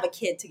 let's just have a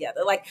kid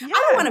together. Like, I don't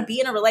Yeah, want to be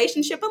in a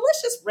relationship, but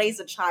let's just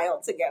raise a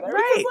child together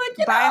because right.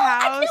 like, Buy a I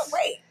can't house,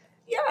 wait.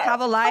 Yeah. have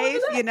a How would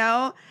life,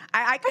 that?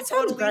 I That could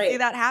sounds totally see great.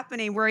 that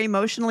happening. We're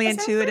emotionally That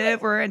sounds intuitive,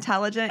 great. we're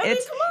intelligent. I mean,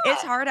 It's come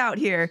on. hard out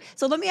here.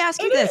 So let me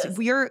ask you It this. is.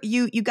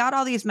 You got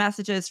all these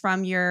messages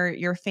from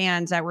your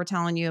fans that were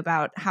telling you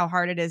about how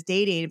hard it is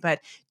dating, but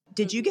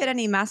did you Mhm. get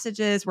any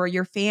messages where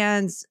your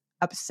fans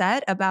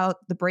upset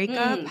about the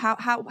breakup? Mm.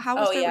 How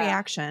was Oh, their yeah.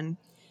 reaction?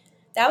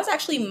 That was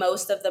actually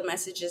most of the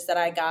messages that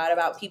I got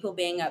about people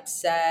being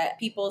upset,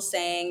 people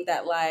saying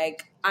that,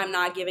 like, I'm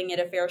not giving it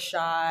a fair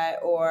shot,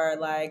 or,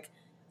 like,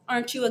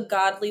 aren't you a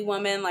godly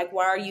woman? Like,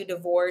 why are you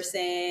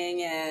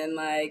divorcing? And,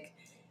 like,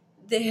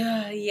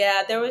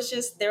 yeah, there was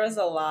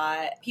a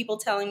lot. People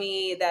telling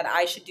me that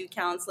I should do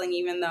counseling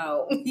even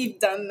though we've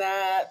done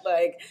that.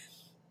 Like,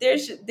 there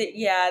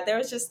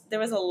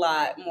was a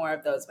lot more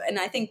of those, and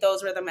I think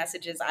those were the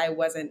messages I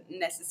wasn't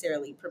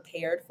necessarily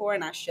prepared for,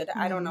 and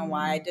I don't know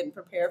why I didn't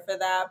prepare for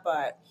that,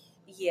 but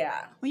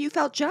yeah, Well, you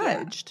felt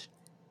yeah. judged.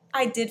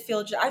 I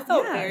felt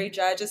Yeah. very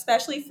judged,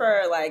 especially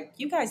for like,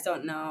 you guys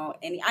don't know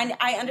any.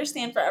 I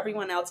understand for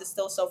everyone else, it's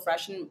still so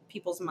fresh in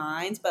people's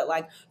minds, but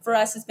like for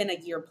us, it's been a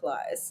year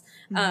plus.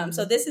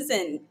 So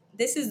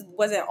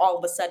wasn't all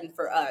of a sudden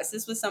for us.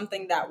 This was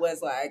something that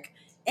was like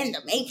in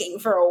the making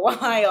for a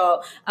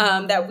while,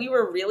 that we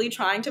were really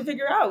trying to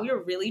figure out. We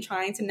were really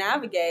trying to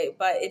navigate,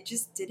 but it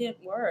just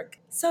didn't work.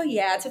 So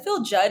yeah, to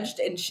feel judged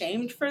and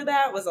shamed for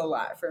that was a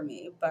lot for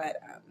me, but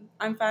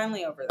I'm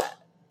finally over that,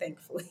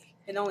 thankfully.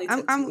 It only took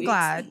 2 I'm weeks.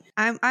 glad.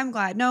 I'm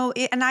glad. No,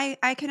 and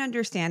I can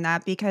understand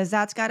that because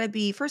that's got to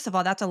be, first of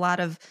all, that's a lot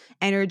of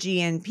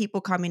energy and people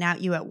coming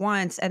at you at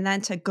once, and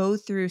then to go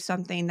through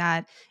something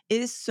that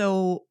is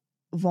so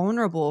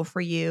vulnerable for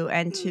you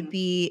and to Mm,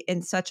 be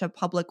in such a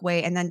public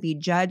way and then be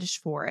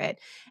judged for it.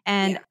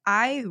 And yeah.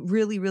 I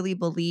really really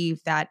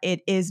believe that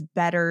it is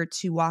better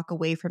to walk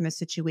away from a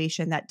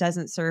situation that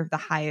doesn't serve the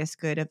highest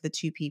good of the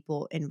two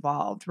people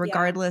involved, Yeah,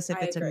 regardless if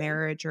I it's a agree.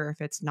 marriage or if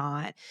it's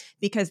not,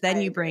 because I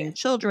then you bring agree.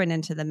 children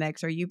into the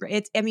mix, or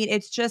it's, I mean,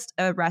 it's just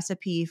a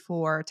recipe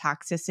for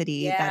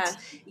toxicity. That's,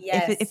 Yeah.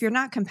 if Yes. you're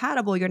not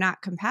compatible, you're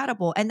not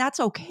compatible, and that's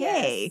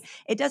okay. Yes.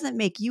 It doesn't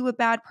make you a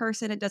bad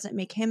person. It doesn't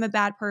make him a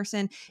bad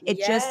person. It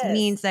just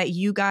means Yes. that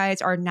you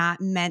guys are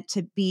not meant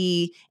to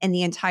be in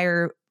the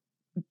entire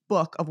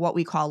book of what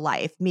we call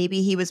life.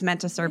 Maybe he was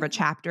meant to serve a Yeah.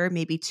 chapter,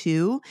 maybe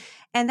two,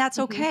 and that's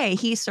Hmm. okay.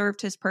 He served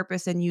his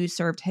purpose and you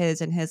served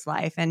his in his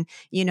life. And,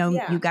 you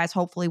Yeah. guys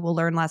hopefully will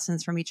learn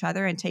lessons from each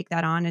other and take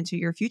that on into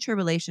your future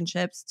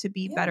relationships to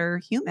be Yeah. better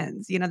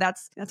humans.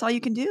 That's all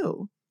you can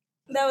do.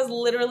 That was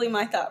literally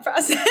my thought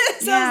process. That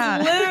was Yeah.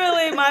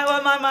 literally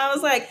what my mom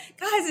was like,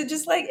 guys, it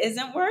just like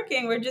isn't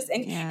working. We're just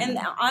Yeah. and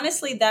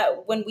honestly,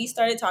 that when we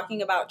started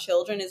talking about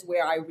children is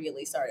where I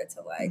really started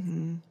to like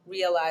Mm-hmm.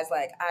 realize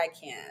like I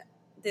can't,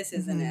 this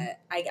isn't Mm-hmm. it.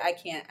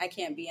 I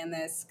can't be in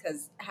this,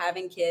 because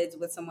having kids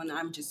with someone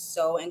I'm just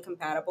so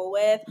incompatible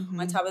with, on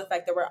Mm-hmm. top of the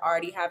fact that we're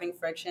already having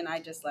friction,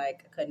 I just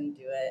like couldn't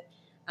do it.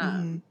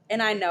 Mm-hmm.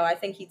 And I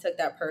think he took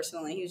that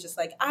personally. He was just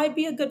like, I'd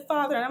be a good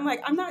father. And I'm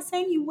like, I'm not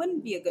saying you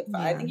wouldn't be a good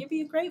father. I Yeah. think you'd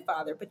be a great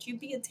father, but you'd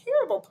be a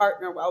terrible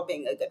partner while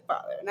being a good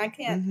father. And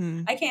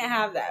Mm-hmm. I can't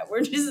have that.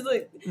 We're just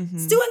like, it's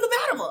Mm-hmm. too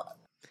incompatible.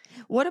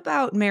 What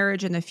about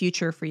marriage in the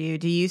future for you?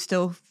 Do you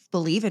still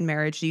believe in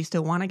marriage? Do you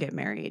still want to get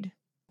married?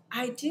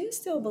 I do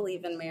still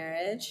believe in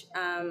marriage.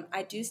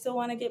 I do still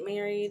want to get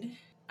married.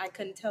 I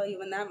couldn't tell you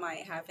when that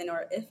might happen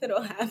or if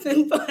it'll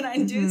happen, but I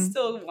do Mm-hmm.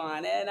 still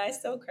want it. I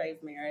still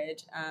crave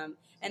marriage.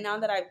 And now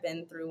that I've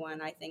been through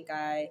one, I think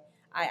I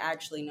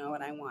actually know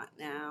what I want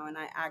now, and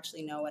I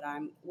actually know what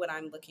I'm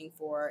looking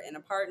for in a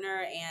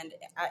partner and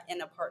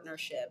in a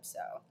partnership. So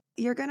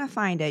You're going to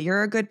find it.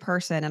 You're a good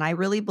person. And I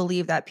really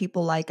believe that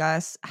people like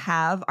us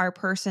have our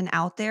person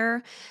out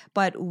there,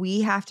 but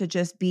we have to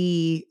just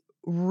be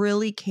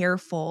really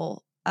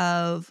careful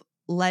of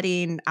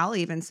letting, I'll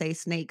even say,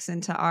 snakes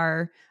into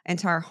our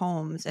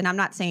homes. And I'm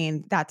not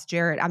saying that's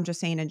Jared. I'm just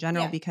saying in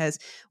general, yeah, because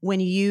when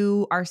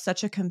you are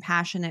such a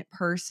compassionate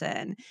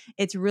person,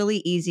 it's really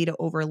easy to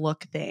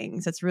overlook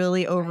things. I It's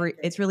agree.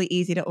 really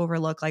easy to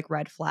overlook like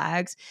red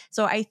flags.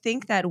 So I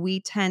think that we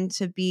tend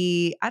to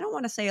be, I don't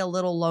want to say a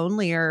little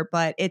lonelier,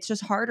 but it's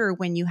just harder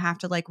when you have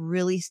to like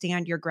really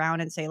stand your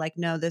ground and say like,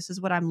 no, this is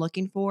what I'm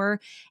looking for.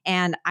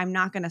 And I'm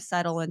not going to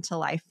settle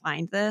until I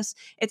find this.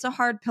 It's a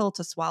hard pill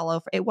to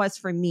swallow. It was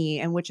for me,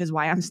 and which is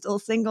why I'm still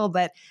single,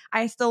 but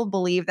I still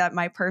believe that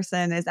my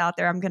person is out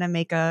there. I'm going to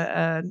make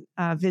a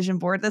vision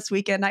board this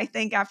weekend, I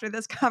think, after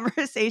this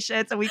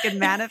conversation, so we can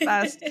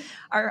manifest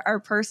our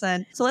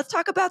person. So let's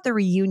talk about the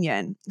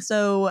reunion.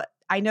 So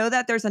I know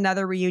that there's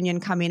another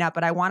reunion coming up,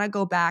 but I want to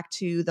go back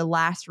to the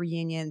last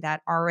reunion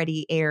that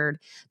already aired.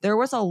 There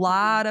was a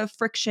lot of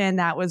friction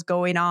that was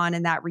going on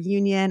in that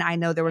reunion. I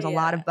know there was a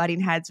lot Yeah. of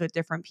butting heads with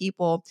different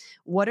people.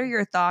 What are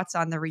your thoughts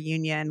on the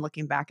reunion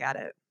looking back at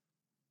it?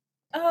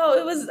 Oh,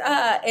 it was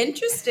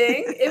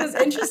interesting. It was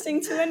interesting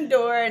to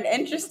endure and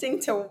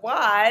interesting to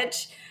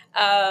watch.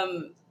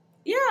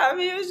 Yeah, I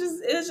mean,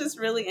 it was just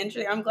really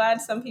interesting. I'm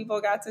glad some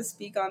people got to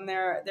speak on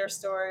their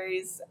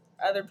stories.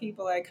 Other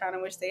people, I kind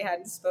of wish they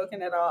hadn't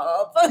spoken at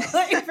all. But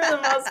like for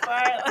the most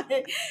part,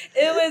 like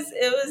it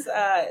was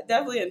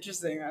definitely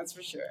interesting. That's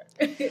for sure.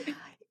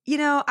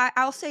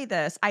 I'll say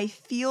this. I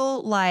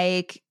feel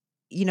like,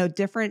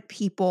 different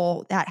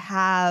people that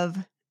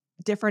have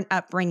different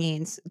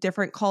upbringings,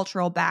 different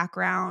cultural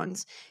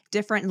backgrounds,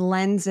 different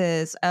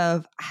lenses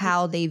of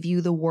how they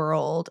view the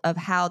world, of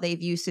how they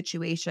view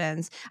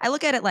situations. I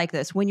look at it like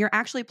this. When you're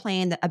actually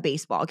playing a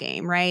baseball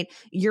game, right?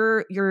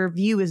 Your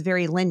view is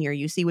very linear.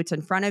 You see what's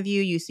in front of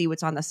you, you see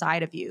what's on the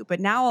side of you. But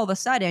now all of a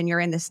sudden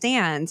you're in the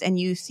stands and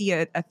you see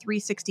a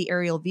 360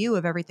 aerial view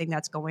of everything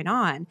that's going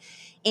on.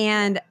 Yeah.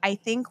 And I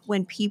think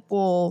when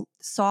people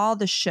saw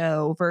the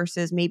show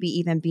versus maybe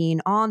even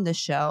being on the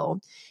show,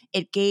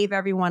 it gave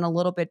everyone a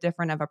little bit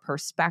different of a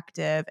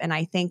perspective. And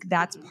I think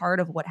that's Mhm. part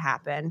of what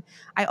happened.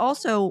 I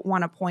also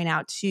want to point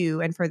out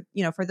too, and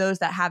for those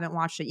that haven't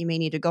watched it, you may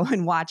need to go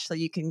and watch so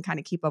you can kind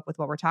of keep up with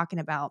what we're talking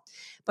about.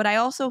 But I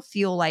also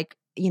feel like,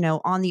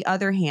 on the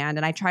other hand,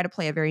 and I try to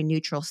play a very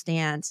neutral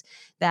stance,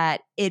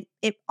 that it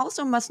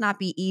also must not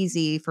be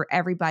easy for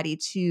everybody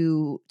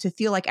to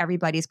feel like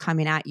everybody's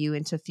coming at you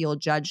and to feel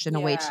judged in a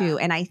way too.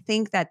 Yeah. And I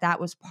think that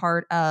was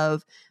part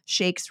of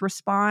Shake's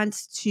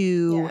response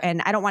to, Yeah.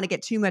 and I don't want to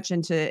get too much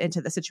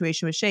into the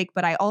situation with Shake,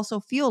 but I also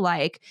feel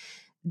like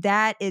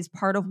that is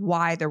part of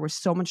why there was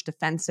so much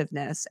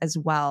defensiveness as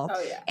well.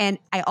 Oh yeah. And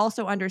I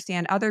also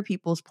understand other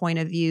people's point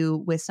of view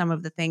with some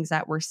of the things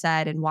that were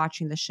said and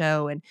watching the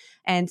show.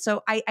 And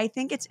so I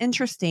think it's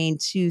interesting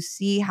to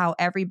see how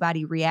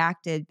everybody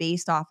reacted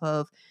based off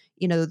of,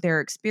 their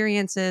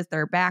experiences,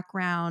 their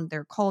background,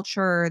 their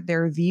culture,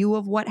 their view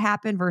of what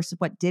happened versus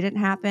what didn't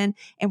happen.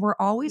 And we're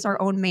always our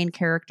Mhm. own main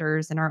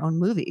characters in our own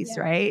movies,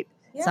 Yeah. right?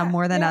 Some Yeah.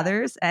 more than Yeah.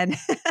 others. And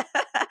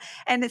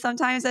and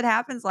sometimes it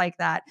happens like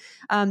that.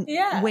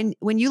 Yeah.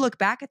 When you look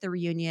back at the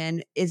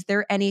reunion, is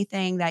there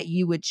anything that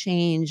you would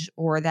change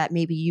or that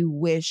maybe you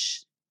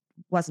wish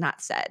was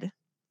not said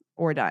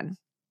or done?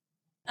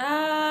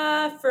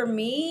 For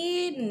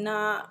me,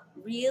 not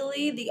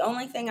really. The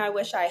only thing I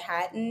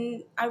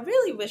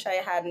really wish I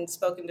hadn't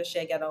spoken to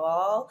Shake at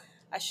all.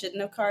 I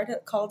shouldn't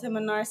have called him a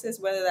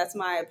narcissist, whether that's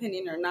my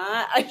opinion or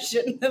not. I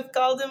shouldn't have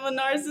called him a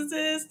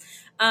narcissist.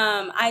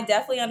 I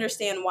definitely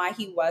understand why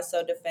he was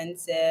so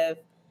defensive.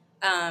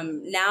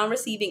 Now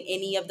receiving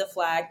any of the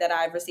flag that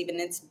I've received, and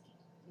it's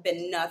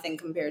been nothing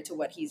compared to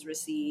what he's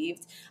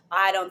received.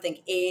 I don't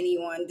think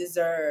anyone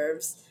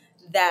deserves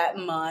that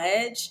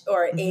much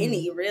or Mm-hmm.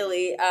 any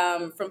really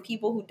from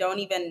people who don't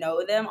even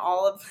know them,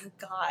 all of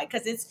God,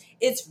 because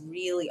it's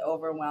really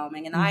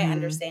overwhelming, and I Mm-hmm.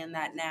 understand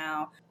that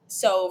now.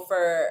 So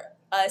for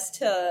us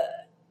to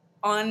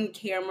on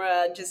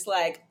camera just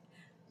like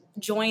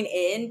join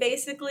in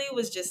basically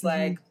was just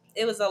Mm-hmm. like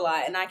it was a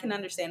lot, and I can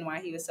understand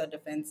why he was so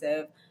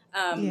defensive.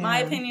 My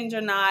Yeah. opinions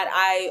or not,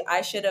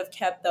 I should have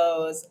kept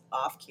those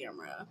off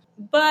camera,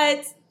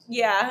 but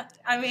yeah,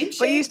 I mean,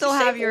 But you still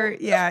have shake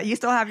you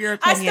still have your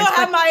I still opinions.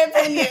 have my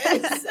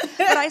opinions.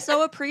 But I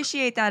so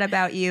appreciate that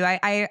about you.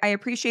 I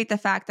appreciate the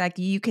fact that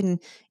you can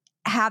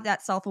have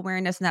that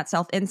self-awareness and that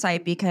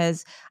self-insight,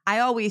 because I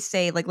always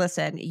say, like,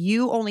 listen,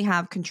 you only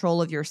have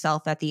control of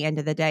yourself at the end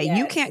of the day.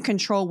 You can't Yes.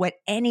 control what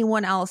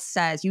anyone else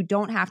says. You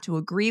don't have to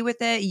agree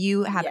with it.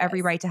 You have every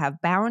Yes. right to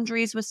have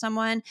boundaries with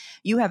someone.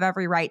 You have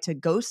every right to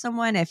ghost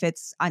someone if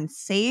it's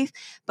unsafe.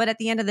 But at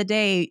the end of the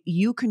day,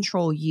 you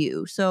control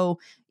you. So,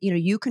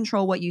 you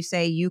control what you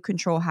say, you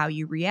control how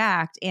you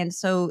react. And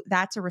so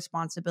that's a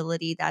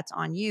responsibility that's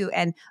on you.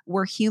 And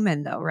we're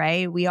human though,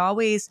 right?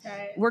 Right.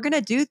 We're going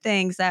to do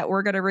things that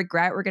we're going to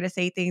regret. We're going to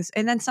say things.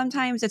 And then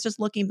sometimes it's just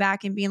looking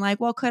back and being like,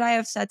 well, could I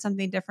have said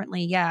something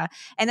differently? Yeah.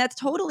 And that's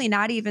totally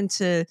not even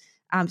to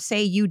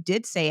say you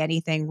did say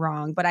anything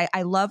wrong. But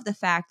I love the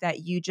fact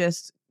that you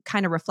just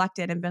kind of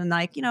reflected and been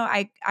like,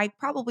 I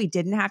probably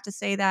didn't have to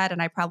say that.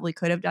 And I probably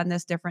could have done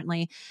this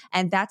differently.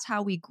 And that's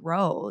how we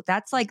grow.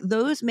 That's like,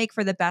 those make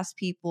for the best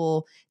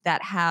people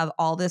that have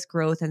all this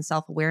growth and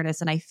self-awareness.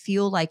 And I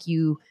feel like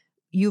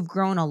you've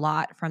grown a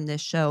lot from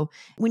this show.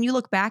 When you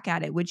look back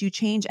at it, would you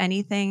change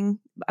anything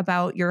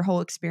about your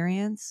whole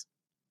experience?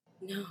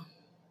 No.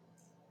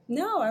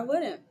 No, I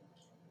wouldn't.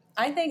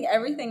 I think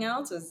everything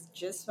else was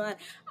just fun.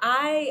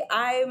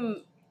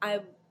 I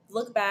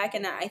look back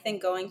and I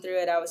think going through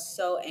it, I was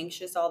so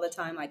anxious all the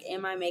time. Like,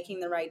 am I making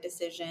the right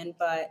decision?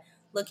 But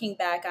looking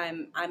back,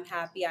 I'm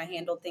happy I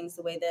handled things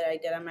the way that I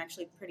did. I'm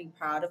actually pretty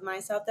proud of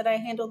myself that I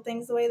handled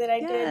things the way that I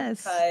did, Yes.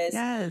 because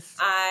Yes.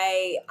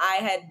 I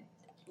had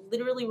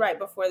literally right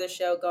before the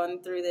show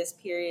going through this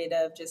period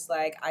of just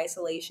like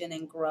isolation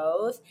and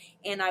growth,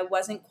 and I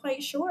wasn't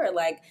quite sure,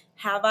 like,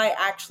 have I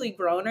actually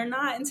grown or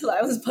not, until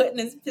I was put in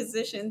this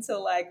position to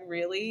like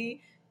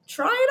really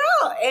try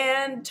it out.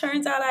 And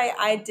turns out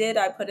I did.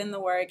 I put in the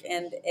work,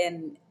 and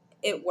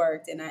it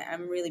worked, and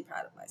I'm really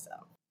proud of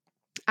myself.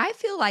 I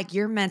feel like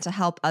you're meant to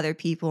help other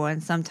people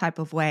in some type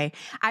of way.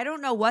 I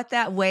don't know what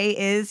that way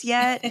is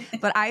yet,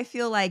 but I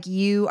feel like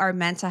you are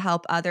meant to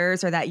help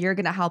others, or that you're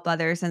going to help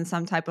others in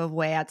some type of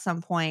way at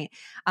some point.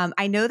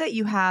 I know that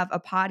you have a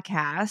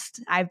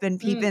podcast. I've been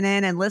peeping Mm.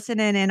 in and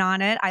listening in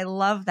on it. I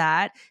love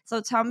that.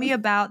 So tell me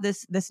about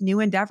this new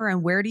endeavor,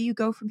 and where do you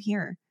go from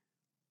here?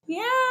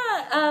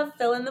 Yeah,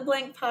 fill in the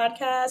blank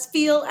podcast.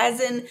 Feel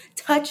as in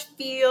touch,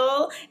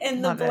 feel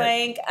in the Love it.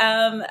 blank.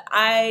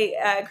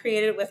 I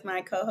created it with my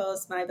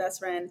co-host, my best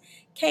friend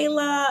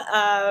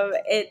Kayla.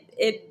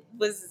 It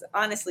was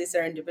honestly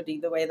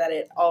serendipity the way that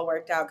it all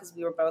worked out, because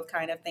we were both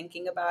kind of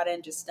thinking about it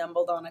and just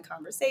stumbled on a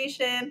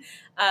conversation.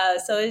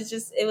 So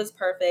it was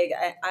perfect.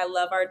 I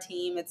love our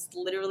team. It's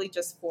literally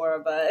just four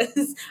of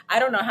us. I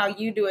don't know how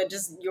you do it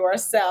just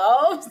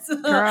yourself.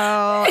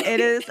 Girl, it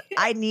is.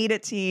 I need a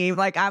team.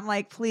 Like, I'm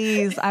like,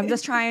 please, I'm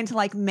just trying to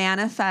like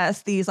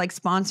manifest these like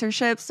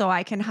sponsorships so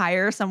I can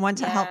hire someone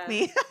to help Yeah.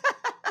 me.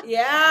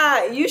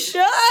 Yeah, you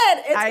should.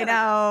 It's I gonna come.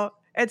 know.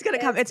 It's going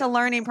to come. It's It's a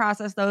learning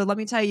process though. Let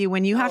me tell you,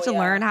 when you have Oh to yeah.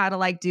 learn how to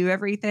like do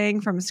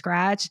everything from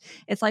scratch,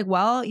 it's like,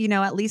 well,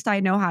 at least I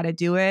know how to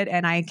do it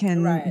and I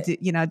can Right.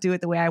 do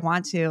it the way I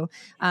want to.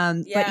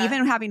 But Yeah.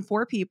 even having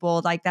 4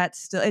 people, like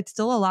it's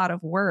still a lot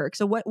of work.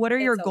 So what are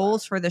your It's a lot.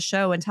 goals for the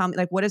show? And tell me,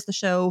 like, what is the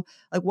show?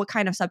 Like, what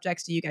kind of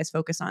subjects do you guys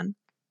focus on?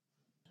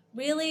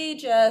 Really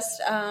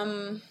just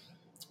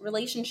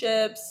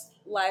relationships,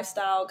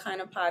 lifestyle kind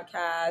of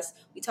podcast.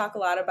 We talk a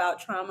lot about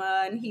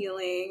trauma and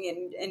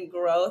healing and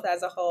growth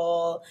as a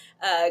whole.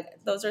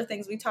 Those are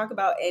things we talk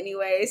about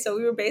anyway. So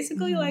we were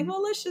basically like, Mhm.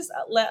 well, let's just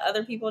let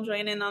other people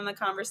join in on the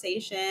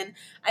conversation.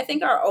 I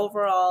think our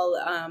overall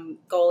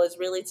goal is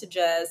really to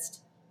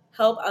just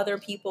help other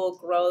people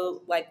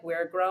grow like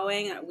we're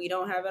growing. We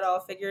don't have it all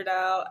figured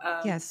out,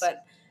 Yes.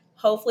 but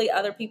hopefully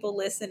other people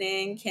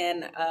listening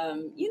can,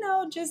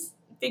 just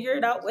figure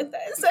it out with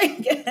us, I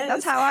That's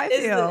guess. how I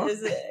feel.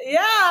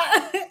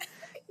 Yeah.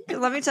 'Cause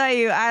let me tell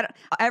you,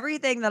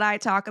 everything that I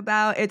talk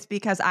about, it's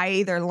because I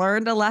either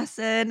learned a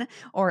lesson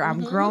or I'm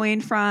Mm-hmm.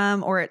 growing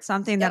from, or it's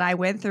something that Yep. I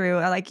went through.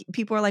 Like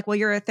people are like, well,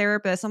 you're a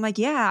therapist. I'm like,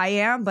 yeah, I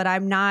am, but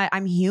I'm not,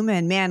 I'm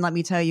human. Man, let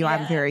me tell you,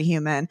 I'm Yeah. very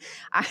human.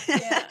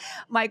 Yeah.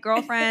 My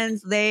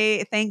girlfriends,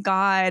 they thank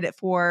God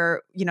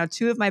for,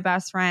 2 of my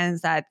best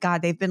friends that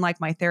God, they've been like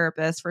my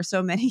therapist for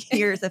so many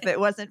years. If it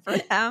wasn't for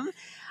them,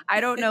 I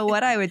don't know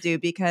what I would do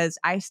because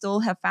I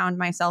still have found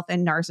myself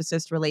in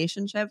narcissist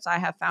relationships. I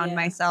have found Yeah.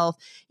 myself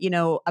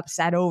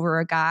upset over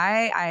a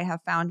guy. I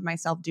have found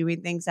myself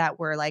doing things that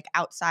were like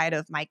outside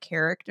of my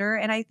character.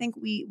 And I think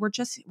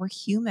we're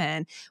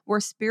human. We're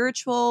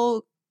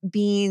spiritual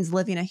beings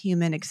living a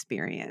human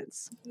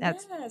experience.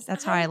 Yes,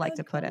 That's how I I like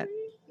to put it. agree.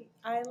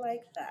 I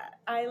like that.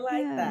 I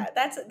like Yeah.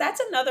 that. That's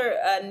another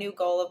new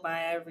goal of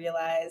mine. I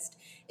realized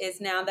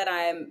is now that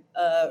I'm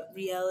a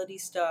reality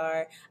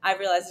star, I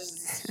realize there's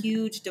this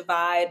huge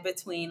divide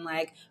between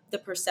like the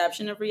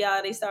perception of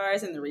reality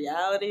stars and the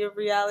reality of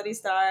reality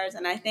stars.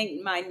 And I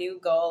think my new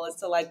goal is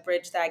to like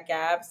bridge that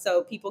gap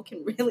so people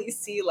can really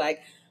see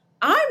like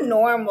I'm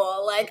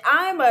normal. Like,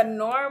 I'm a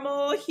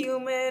normal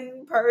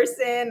human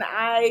person.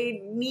 I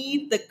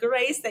need the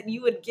grace that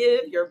you would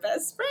give your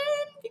best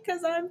friend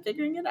because I'm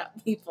figuring it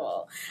out,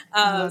 people.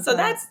 I love So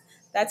that.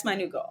 that's my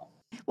new goal.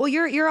 Well,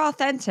 you're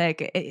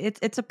authentic.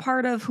 It's a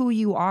part of who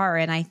you are,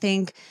 and I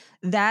think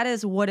that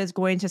is what is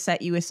going to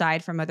set you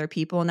aside from other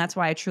people. And that's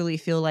why I truly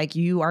feel like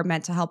you are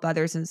meant to help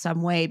others in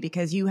some way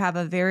because you have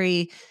a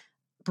very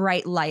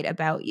bright light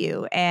about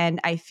you. And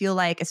I feel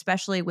like,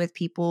 especially with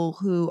people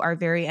who are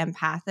very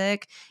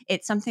empathic,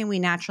 it's something we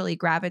naturally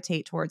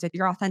gravitate towards.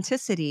 Your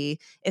authenticity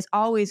is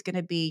always going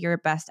to be your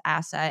best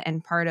asset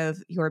and part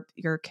of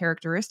your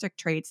characteristic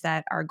traits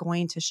that are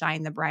going to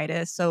shine the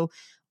brightest. So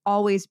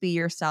always be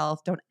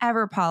yourself. Don't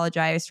ever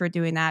apologize for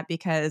doing that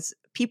because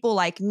people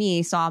like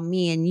me saw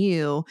me and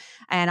you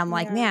and I'm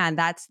like, Yeah. man,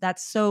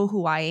 that's so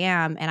who I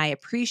am and I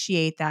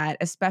appreciate that,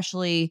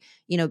 especially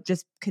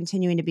just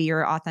continuing to be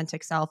your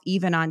authentic self,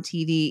 even on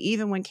TV,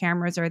 even when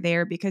cameras are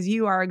there, because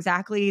you are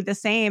exactly the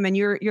same and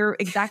you're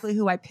exactly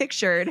who I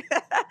pictured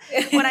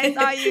when I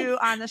saw you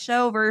on the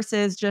show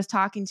versus just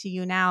talking to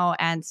you now.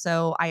 And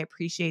so I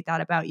appreciate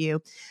that about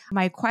you.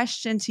 My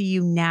question to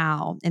you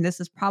now, and this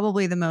is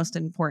probably the most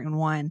important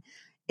one,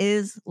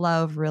 is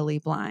love really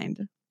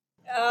blind?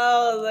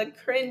 Oh, the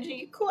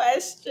cringy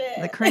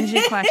question. The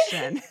cringy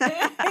question.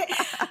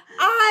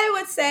 I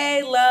would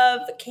say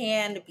love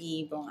can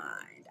be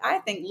blind. I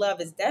think love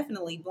is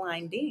definitely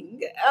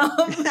blinding.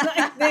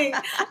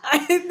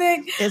 I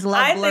think, Is love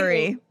I think,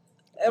 blurry?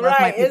 Love right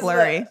might be is the.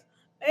 blurry.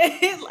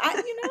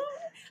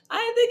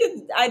 I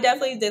think I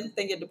definitely did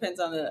think it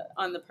depends on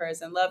the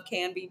person. Love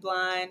can be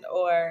blind,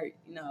 or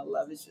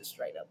love is just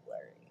straight up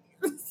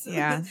blurry.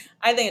 Yeah,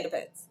 I think it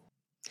depends.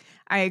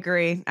 I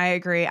agree. I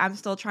agree. I'm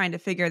still trying to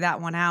figure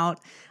that one out.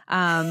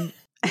 I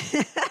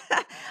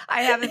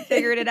haven't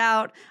figured it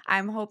out.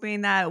 I'm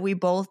hoping that we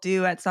both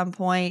do at some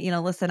point.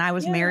 Listen, I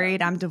was Yeah,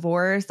 married, I'm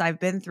divorced, I've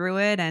been through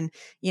it, and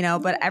but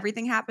yeah,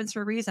 everything happens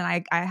for a reason.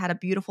 I had a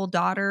beautiful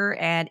daughter,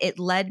 and it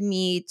led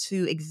me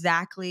to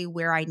exactly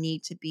where I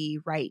need to be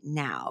right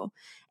now.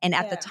 And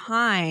at the yeah,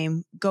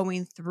 time,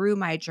 going through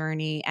my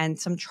journey and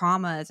some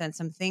traumas and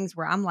some things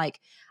where I'm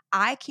like,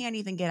 I can't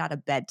even get out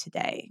of bed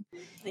today.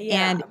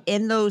 And yeah,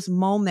 in those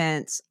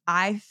moments,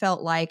 I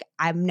felt like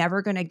I'm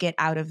never going to get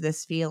out of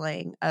this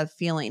feeling of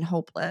feeling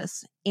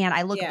hopeless. And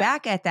I look yeah,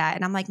 back at that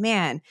and I'm like,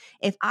 man,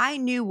 if I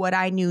knew what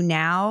I knew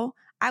now,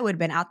 I would have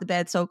been out the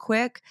bed so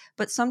quick.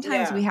 But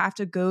sometimes we yeah, have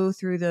to go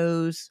through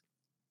those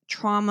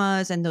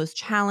traumas and those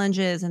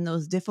challenges and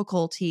those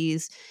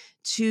difficulties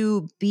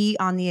to be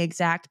on the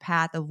exact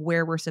path of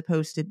where we're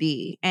supposed to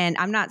be. And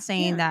I'm not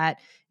saying yeah, that,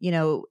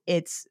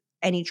 it's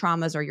any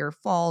traumas are your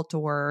fault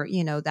or,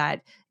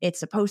 that it's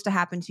supposed to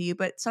happen to you,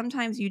 but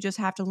sometimes you just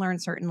have to learn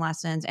certain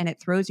lessons and it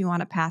throws you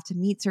on a path to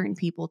meet certain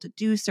people, to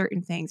do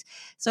certain things.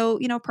 So,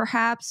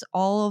 perhaps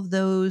all of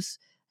those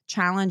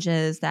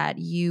challenges that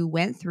you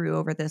went through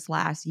over this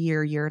last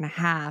year, year and a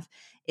half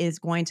is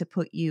going to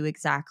put you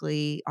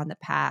exactly on the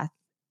path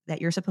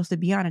that you're supposed to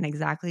be on and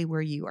exactly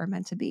where you are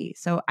meant to be.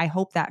 So I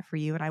hope that for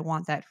you, and I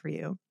want that for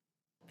you.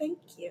 Thank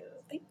you.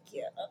 Thank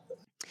you.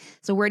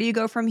 So where do you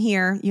go from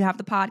here? You have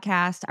the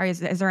podcast.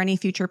 Is there any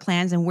future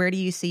plans, and where do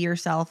you see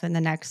yourself in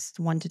the next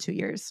 1 to 2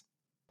 years?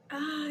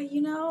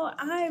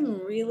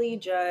 I'm really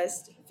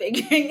just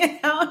figuring it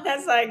out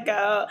as I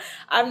go.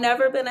 I've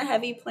never been a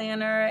heavy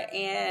planner,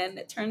 and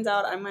it turns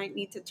out I might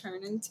need to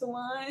turn into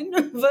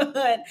one.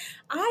 But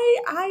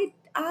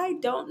I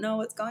don't know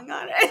what's going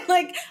on.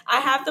 Like, I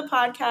have the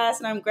podcast,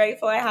 and I'm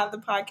grateful I have the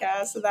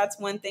podcast. So that's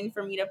one thing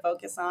for me to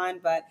focus on.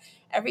 But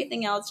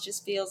everything else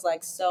just feels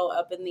like so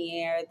up in the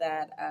air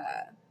that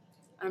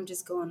I'm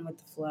just going with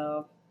the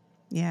flow.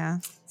 Yeah.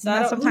 So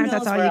who Sometimes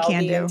knows that's all where you I'll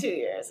can be in do. 2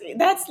 years.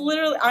 That's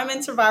literally, I'm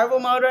in survival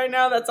mode right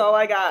now. That's all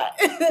I got.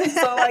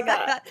 That's all I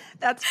got.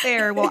 That's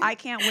fair. Well, I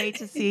can't wait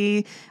to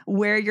see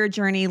where your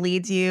journey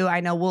leads you. I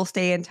know we'll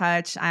stay in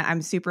touch.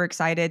 I'm super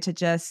excited to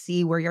just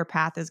see where your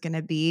path is going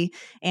to be.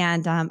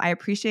 And I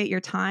appreciate your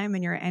time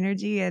and your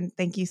energy. And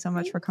thank you so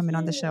much for coming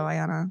on the show,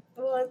 Iyanna.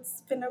 Well,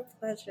 it's been a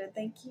pleasure.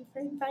 Thank you for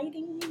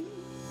inviting me.